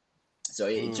 So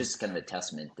it's mm. just kind of a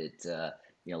testament that,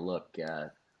 look,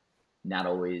 not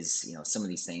always, some of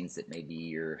these things that maybe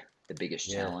you're the biggest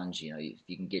Yeah, challenge, if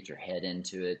you can get your head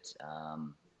into it,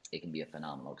 it can be a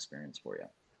phenomenal experience for you.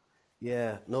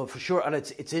 yeah, no, for sure. And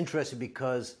it's interesting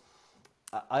because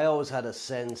I always had a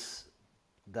sense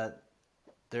that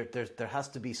there has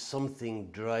to be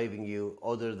something driving you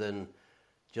other than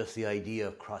just the idea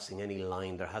of crossing any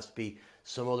line. There has to be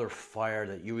some other fire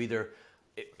that you either,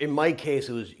 in my case,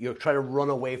 it was you're trying to run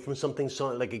away from something, so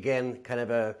like again, kind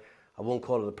of I won't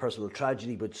call it a personal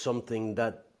tragedy, but something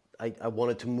that I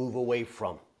wanted to move away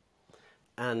from.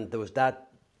 And there was that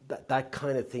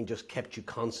kind of thing just kept you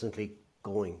constantly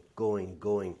going.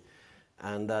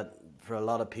 And that for a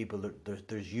lot of people,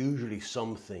 there's usually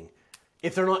something.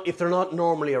 If they're not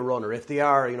normally a runner, if they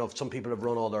are, if some people have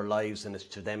run all their lives and it's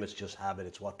to them it's just habit,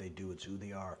 it's what they do, it's who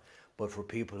they are. But for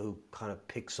people who kind of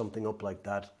pick something up like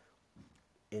that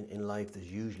in life,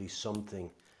 there's usually something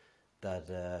that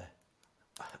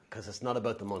because it's not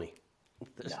about the money.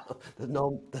 There's No.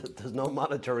 no, there's no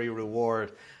monetary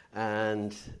reward,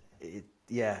 and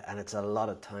yeah, and it's a lot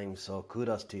of time. So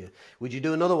kudos to you. Would you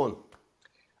do another one?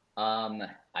 Um,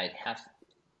 I'd have,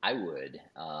 I would,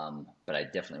 but I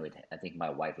definitely would. I think my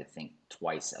wife would think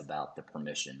twice about the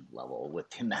permission level with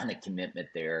the amount of commitment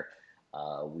there.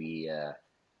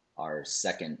 Our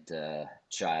second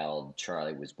child,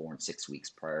 Charlie, was born 6 weeks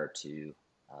prior to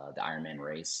the Ironman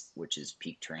race, which is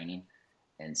peak training.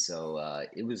 And so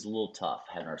it was a little tough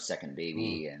having our second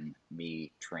Mm, baby and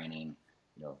me training,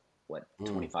 you know, Mm.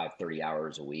 25, 30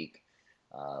 hours a week.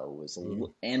 Was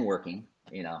and working,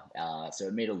 so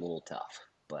it made it a little tough.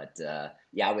 But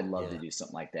yeah, I would love to Yeah. do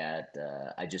something like that.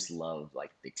 I just love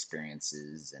like the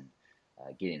experiences and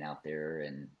getting out there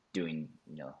and doing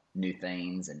new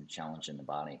things and challenging the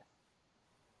body.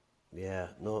 Yeah,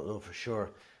 no, no, for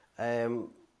sure.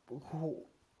 Um, who,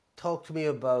 talk to me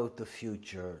about the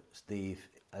future, Steve,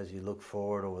 as you look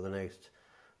forward over the next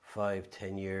 5,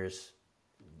 10 years.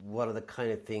 What are the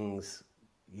kind of things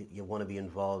you want to be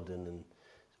involved in, and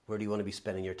where do you want to be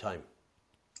spending your time?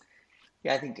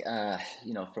 Yeah, I think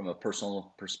from a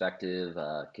personal perspective,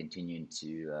 continuing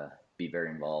to be very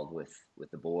involved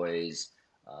with the boys,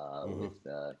 with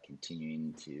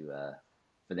continuing to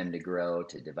for them to grow,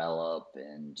 to develop,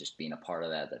 and just being a part of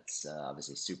that. That's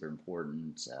obviously super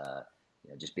important.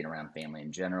 Just being around family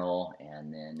in general,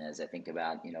 and then as I think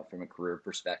about from a career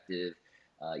perspective,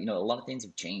 a lot of things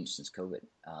have changed since COVID.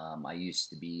 I used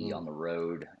to be Mm. on the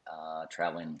road,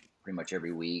 traveling pretty much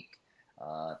every week,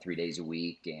 3 days a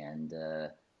week, and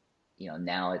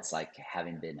now it's like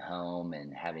having been home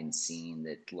and having seen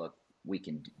that, look, we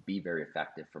can be very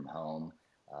effective from home.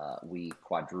 We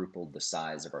quadrupled the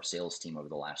size of our sales team over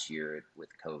the last year with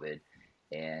COVID,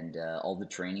 and all the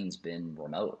training's been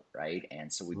remote, right?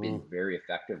 And so we've been Mm. very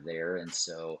effective there. And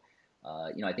so,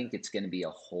 I think it's going to be a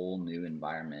whole new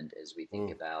environment as we think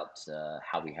Mm. about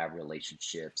how we have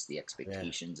relationships, the Yeah,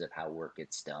 expectations of how work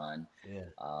gets done. yeah,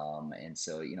 And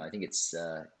so, I think it's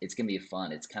going to be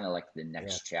fun. It's kind of like the yeah.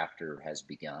 next chapter has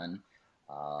begun.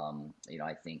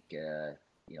 I think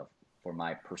for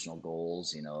my personal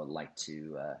goals, I'd like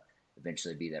to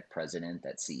eventually be that president,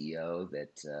 that CEO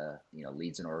that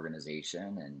leads an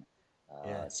organization, and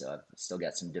Yeah. so I've still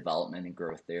got some development and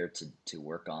growth there to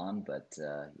work on. But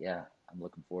yeah, I'm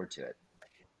looking forward to it.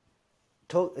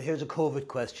 Here's a COVID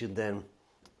question then.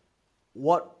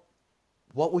 What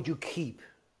what would you keep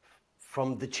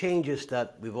from the changes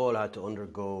that we've all had to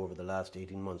undergo over the last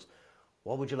 18 months?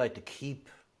 What would you like to keep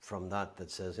from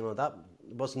that says, that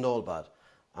wasn't all bad?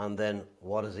 And then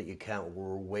what is it you can't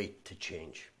wait to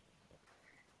change?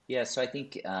 Yeah, so I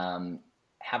think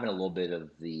having a little bit of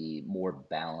the more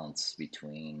balance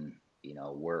between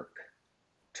work,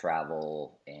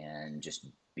 travel, and just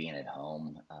being at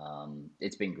home.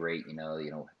 It's been great.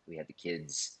 We had the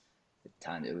kids at the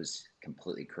time. It was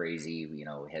completely crazy. We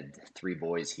had three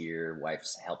boys here.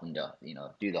 Wife's helping to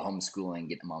do the homeschooling,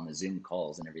 get them on the Zoom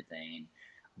calls and everything.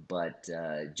 But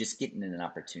just getting an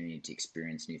opportunity to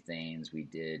experience new things, we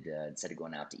did instead of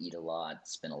going out to eat a lot,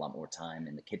 spend a lot more time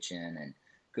in the kitchen and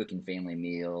cooking family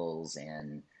meals.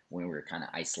 And when we were kind of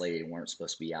isolated and weren't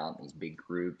supposed to be out in these big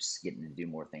groups, getting to do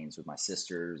more things with my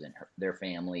sisters and their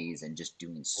families, and just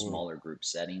doing Mm, smaller group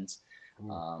settings.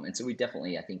 mm, And so we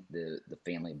definitely, I think the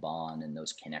family bond and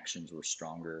those connections were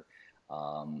stronger.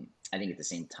 I think at the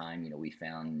same time, we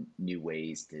found new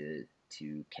ways to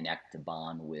connect, to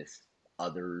bond with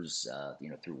others,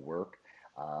 through work,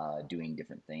 doing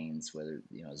different things, whether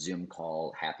Zoom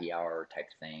call, happy hour type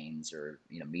things, or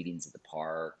meetings at the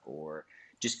park, or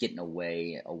just getting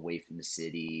away from the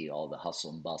city, all the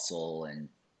hustle and bustle, and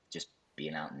just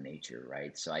being out in nature,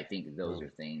 right? So I think those mm,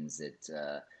 are things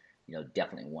that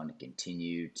definitely want to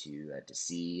continue to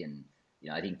see. And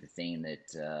I think the thing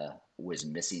that was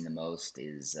missing the most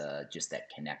is just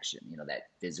that connection, that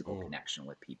physical mm. connection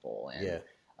with people, and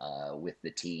Yeah. with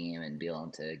the team, and be able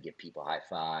to give people high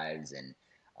fives, and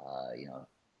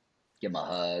give them a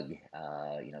hug,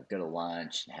 go to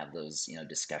lunch and have those,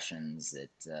 discussions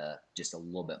that just a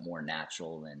little bit more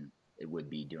natural than it would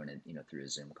be doing it, through a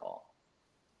Zoom call.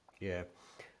 Yeah.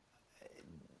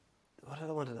 What did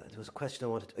I wanted? There was a question I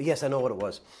wanted. Yes, I know what it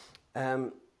was.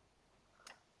 Um,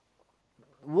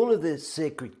 One of the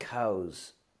sacred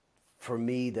cows for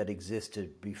me that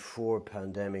existed before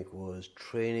pandemic was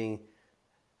training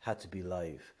had to be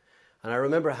live. And I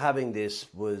remember having this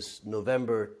was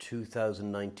November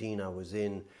 2019. I was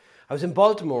in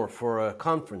Baltimore for a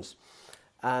conference,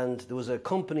 and there was a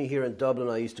company here in Dublin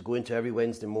I used to go into every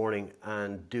Wednesday morning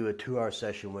and do a 2 hour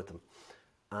session with them.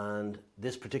 And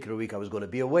this particular week I was going to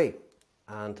be away.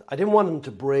 And I didn't want them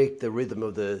to break the rhythm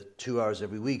of the 2 hours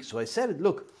every week. So I said,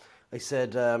 look, I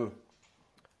said,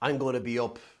 I'm going to be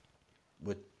up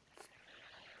with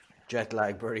jet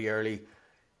lag very early.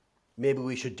 Maybe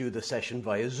we should do the session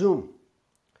via Zoom.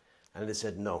 And they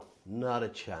said, no, not a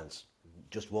chance.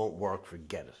 Just won't work,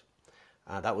 forget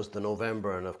it. That was the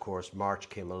November, and of course, March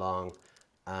came along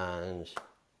and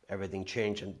everything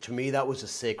changed. And to me, that was a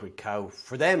sacred cow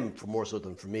for them, for more so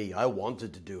than for me. I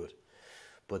wanted to do it,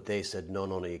 but they said, no,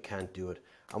 no, no, you can't do it.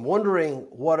 I'm wondering,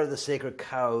 what are the sacred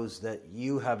cows that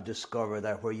you have discovered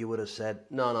that where you would have said,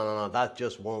 no, no, no, no, that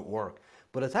just won't work.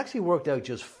 but it's actually worked out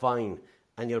just fine,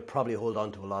 and you'll probably hold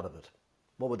on to a lot of it.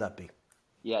 What would that be?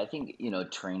 Yeah, I think,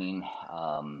 training,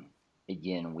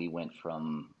 again, we went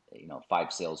from,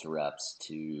 5 sales reps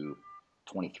to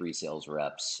 23 sales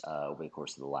reps over the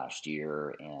course of the last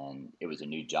year. And it was a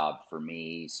new job for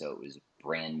me. So it was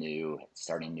brand new,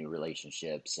 starting new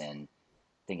relationships and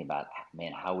thinking about,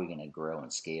 man, how are we going to grow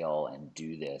and scale and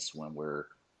do this when we're,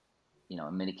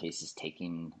 in many cases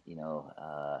taking,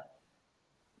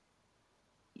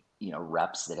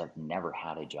 reps that have never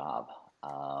had a job,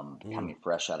 Mm, coming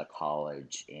fresh out of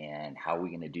college, and how are we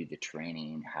going to do the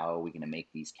training? How are we going to make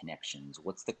these connections?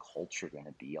 What's the culture going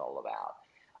to be all about?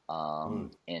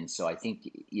 mm, And so I think,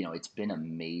 it's been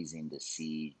amazing to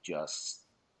see just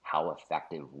how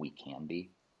effective we can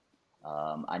be.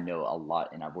 I know a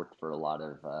lot, and I've worked for a lot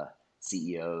of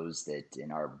CEOs that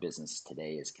in our business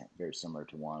today is kind of very similar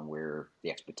to one where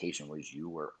the expectation was you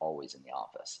were always in the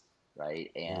office, right?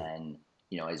 mm. And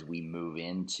as we move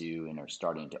into and are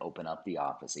starting to open up the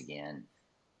office again,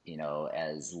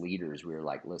 as leaders, we were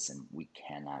like, listen, we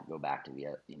cannot go back to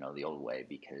the old way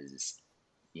because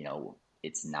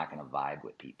it's not going to vibe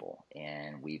with people,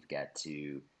 and we've got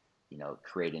to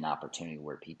create an opportunity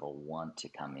where people want to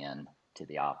come in to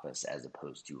the office as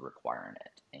opposed to requiring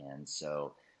it. And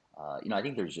so, I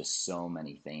think there's just so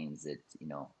many things that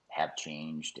have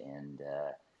changed, and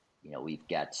we've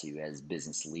got to, as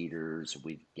business leaders,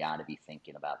 we've got to be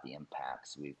thinking about the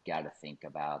impacts. We've got to think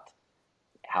about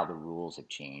how the rules have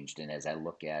changed. And as I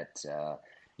look at,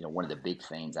 one of the big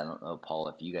things, I don't know, Paul,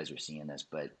 if you guys are seeing this,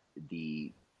 but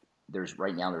there's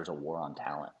right now there's a war on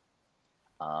talent.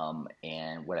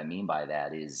 And what I mean by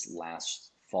that is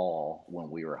last fall when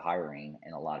we were hiring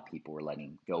and a lot of people were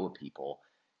letting go of people,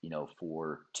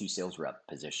 for 2 sales rep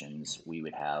positions, we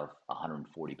would have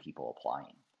 140 people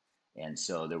applying. And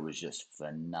so there was just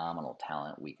phenomenal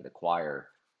talent we could acquire.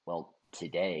 Well,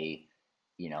 today,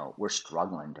 we're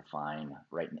struggling to find,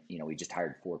 right. We just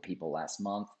hired 4 people last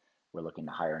month. We're looking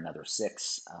to hire another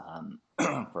 6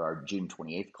 for our June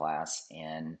 28th class.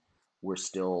 And we're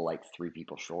still like 3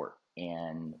 people short.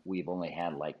 And we've only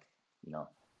had like, you know,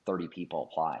 30 people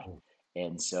apply.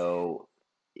 And so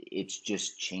it's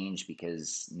just changed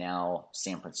because now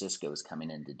San Francisco is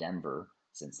coming into Denver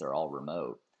since they're all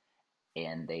remote,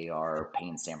 and they are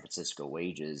paying San Francisco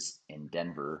wages in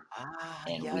Denver,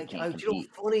 and Yeah, we can't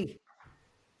compete. funny.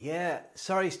 Yeah,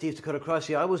 sorry, Steve, to cut across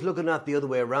you. I was looking at the other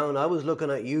way around. I was looking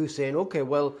at you saying, okay,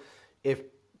 well, if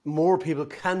more people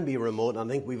can be remote, and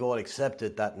I think we've all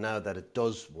accepted that now that it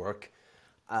does work,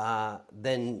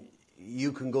 then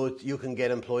you can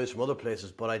get employees from other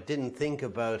places. But I didn't think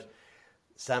about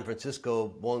San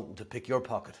Francisco wanting to pick your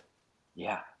pocket.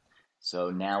 Yeah.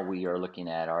 So now we are looking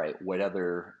at, all right, what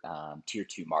other tier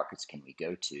 2 markets can we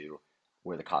go to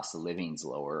where the cost of living is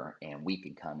lower and we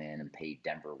can come in and pay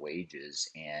Denver wages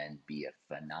and be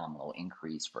a phenomenal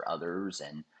increase for others.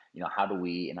 And, how do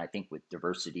we, and I think with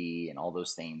diversity and all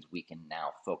those things, we can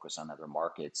now focus on other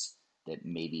markets that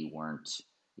maybe weren't,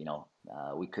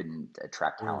 we couldn't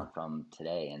attract Mm. talent from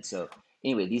today. And so,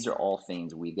 anyway, these are all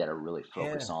things we've got to really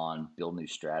focus Yeah. on, build new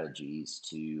strategies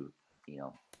to,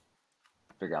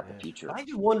 figure out the Yeah. But future. I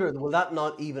just wonder, will that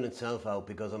not even itself out?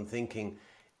 Because I'm thinking,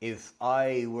 if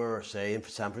I were, say, in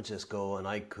San Francisco and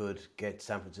I could get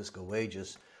San Francisco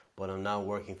wages, but I'm now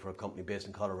working for a company based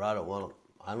in Colorado, well,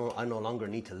 I no longer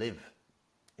need to live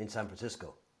in San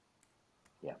Francisco.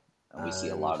 Yeah, and we see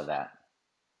a And lot of that.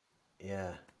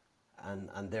 yeah,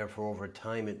 and therefore over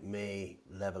time it may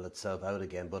level itself out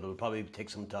again, but it'll probably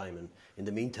take some time. And in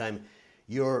the meantime,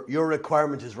 your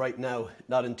requirement is right now,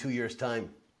 not in 2 years'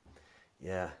 time.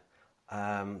 Yeah.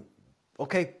 Um,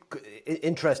 okay.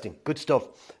 Interesting. Good stuff.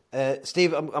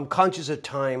 Steve, I'm conscious of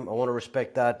time. I want to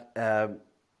respect that. A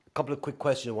couple of quick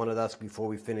questions I wanted to ask before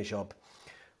we finish up.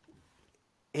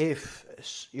 If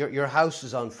your house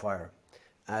is on fire,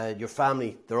 your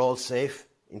family, they're all safe,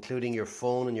 including your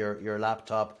phone and your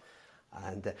laptop.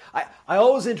 And I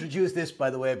always introduce this, by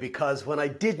the way, because when I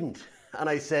didn't, and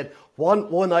I said,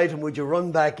 one item would you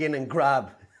run back in and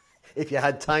grab if you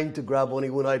had time to grab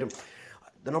only one item?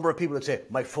 The number of people that say,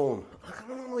 my phone.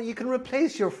 No, you can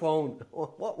replace your phone.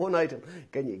 What one item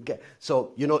can you get?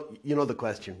 So, you know the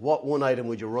question. What one item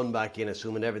would you run back in,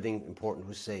 assuming everything important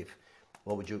was safe?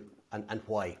 What would you, and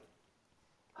why?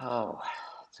 Oh,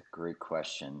 that's a great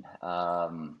question. I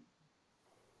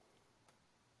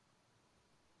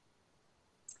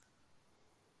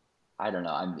don't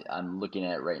know. I'm looking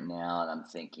at it right now, and I'm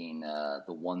thinking the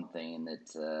one thing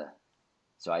that.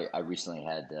 So I recently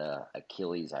had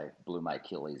Achilles. I blew my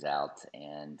Achilles out,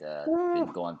 and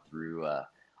been going through a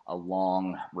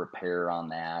long repair on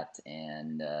that,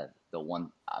 and the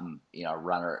one, I'm, a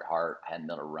runner at heart. I hadn't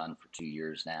done a run for 2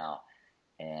 years now.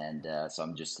 And so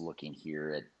I'm just looking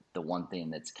here at the one thing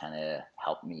that's kind of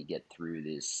helped me get through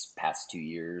this past 2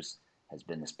 years has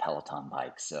been this Peloton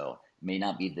bike. So it may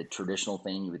not be the traditional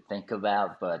thing you would think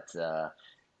about, but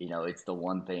it's the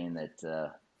one thing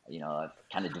that I've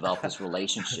kind of developed this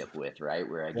relationship with, right?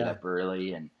 Where I get Yeah, up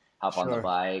early and hop on the sure.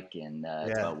 bike, and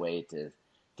it's Yeah, my way to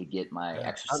get my yeah.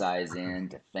 exercise in,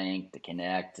 to think, to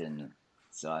connect, and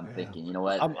so I'm Yeah. thinking, you know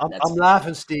what, I'm that's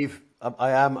laughing, Steve.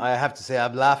 I am. I have to say,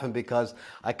 I'm laughing because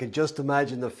I can just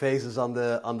imagine the faces on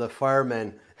the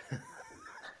firemen.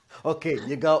 Okay,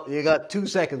 you got 2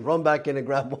 seconds. Run back in and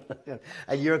grab one,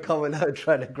 and you're coming out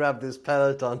trying to grab this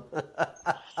peloton.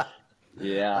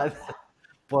 yeah. And-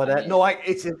 but I mean, no,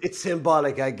 it's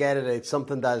symbolic. I get it. It's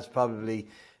something that is probably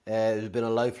has been a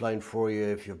lifeline for you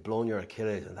if you've blown your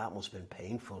Achilles, and that must have been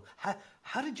painful.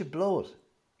 How did you blow it?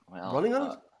 well, Running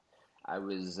on it? I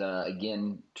was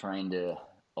again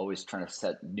always trying to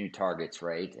set new targets,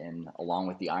 right? And along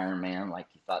with the Ironman, like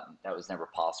you thought that was never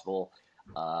possible.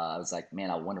 I was like,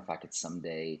 man, I wonder if I could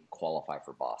someday qualify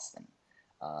for Boston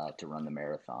to run the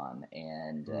marathon.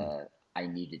 And I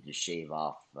needed to shave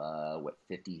off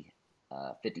 50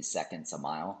 seconds a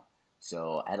mile.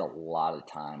 So I had a lot of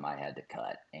time I had to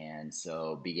cut, and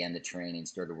so began the training,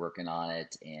 started working on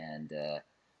it, and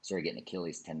started getting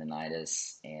Achilles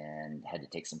tendonitis and had to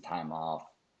take some time off.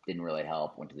 Didn't really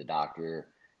help. Went to the doctor,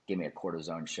 gave me a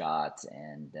cortisone shot,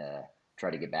 and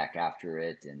tried to get back after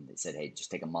it. And they said, hey, just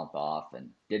take a month off.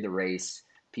 And did the race.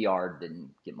 PR,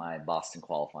 didn't get my Boston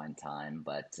qualifying time,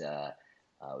 but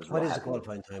I was What real is the happy.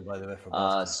 qualifying time, by the way, for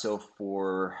Boston? So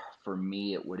for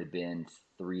me, it would have been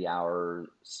 3 hours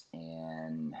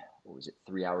and what was it?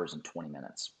 3 hours and 20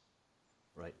 minutes.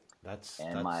 Right. That's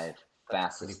And that's my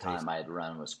that's pretty fastest time pacey. I had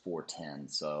run was 4:10.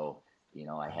 So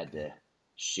I had Okay. to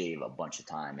shave a bunch of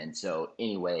time. And so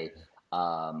anyway,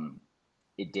 um,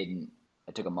 it didn't.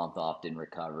 I took a month off, didn't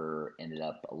recover. Ended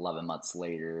up 11 months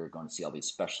later going to see all these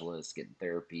specialists, getting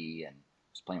therapy, and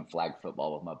was playing flag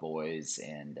football with my boys,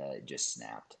 and it just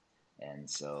snapped. And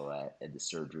so I had the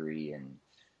surgery, and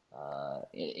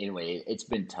anyway, it's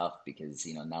been tough because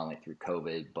not only through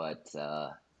COVID, but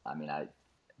I mean, I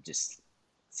just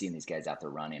seeing these guys out there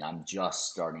running. I'm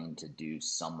just starting to do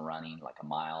some running, like a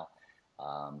mile,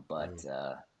 but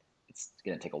it's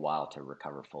going to take a while to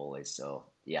recover fully. So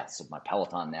yeah, so my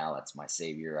Peloton now, that's my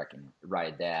savior. I can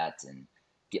ride that and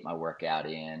get my workout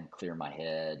in, clear my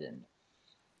head, and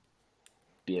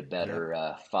be a Yep.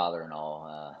 better father and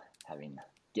all, having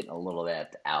getting a little of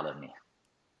that out of me.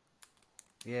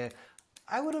 Yeah.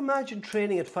 I would imagine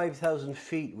training at 5,000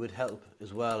 feet would help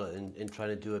as well in trying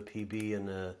to do a PB in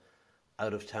a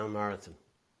out of town marathon.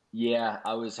 Yeah,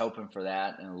 I was hoping for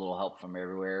that and a little help from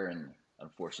everywhere, and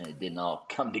unfortunately, it didn't all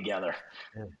come together.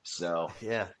 So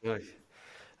Yeah. Good.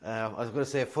 I was going to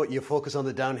say you focus on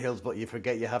the downhills, but you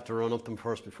forget you have to run up them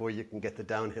first before you can get the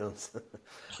downhills.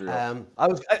 true. I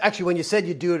was actually when you said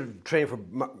you do it train for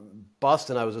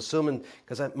Boston, I was assuming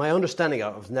because my understanding,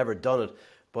 I've never done it,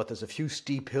 but there's a few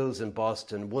steep hills in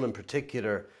Boston. One in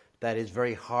particular that is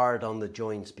very hard on the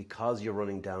joints because you're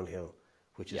running downhill,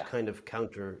 which is Yeah. kind of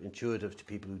counterintuitive to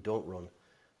people who don't run,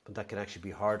 but that can actually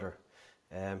be harder.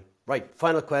 Right,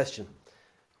 final question.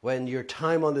 When your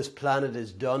time on this planet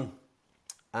is done,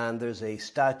 and there's a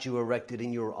statue erected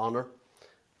in your honor,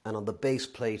 and on the base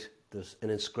plate there's an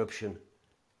inscription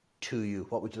to you.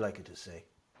 What would you like it to say?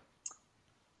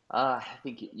 I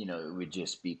think it would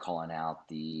just be calling out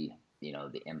the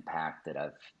impact that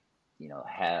I've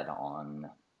had on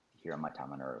here on my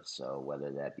time on Earth. So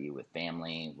whether that be with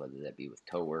family, whether that be with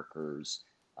coworkers,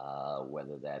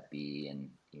 whether that be in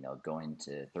going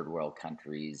to third world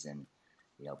countries and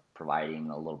providing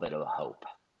a little bit of hope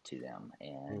to them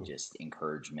and just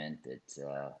encouragement that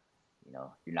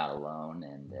you're not alone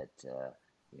and that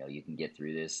you can get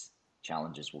through this.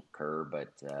 Challenges will occur,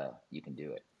 but you can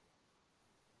do it.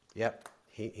 Yep,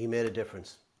 he made a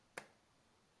difference.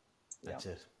 Yeah. That's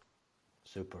it.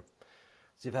 Super.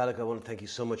 Steve Halleck, I want to thank you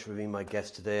so much for being my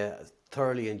guest today. I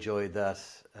thoroughly enjoyed that.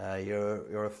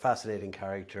 You're a fascinating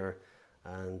character,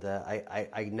 and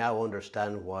I now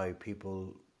understand why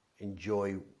people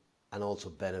enjoy and also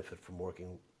benefit from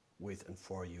working with and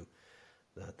for you.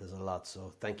 That there's a lot.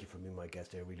 So thank you for being my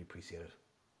guest. I really appreciate it.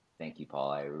 Thank you, Paul.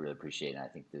 I really appreciate it. And I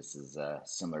think this is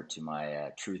similar to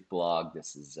my Truth blog.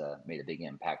 This has made a big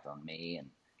impact on me and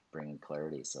bringing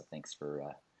clarity. So thanks for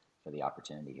the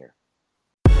opportunity here.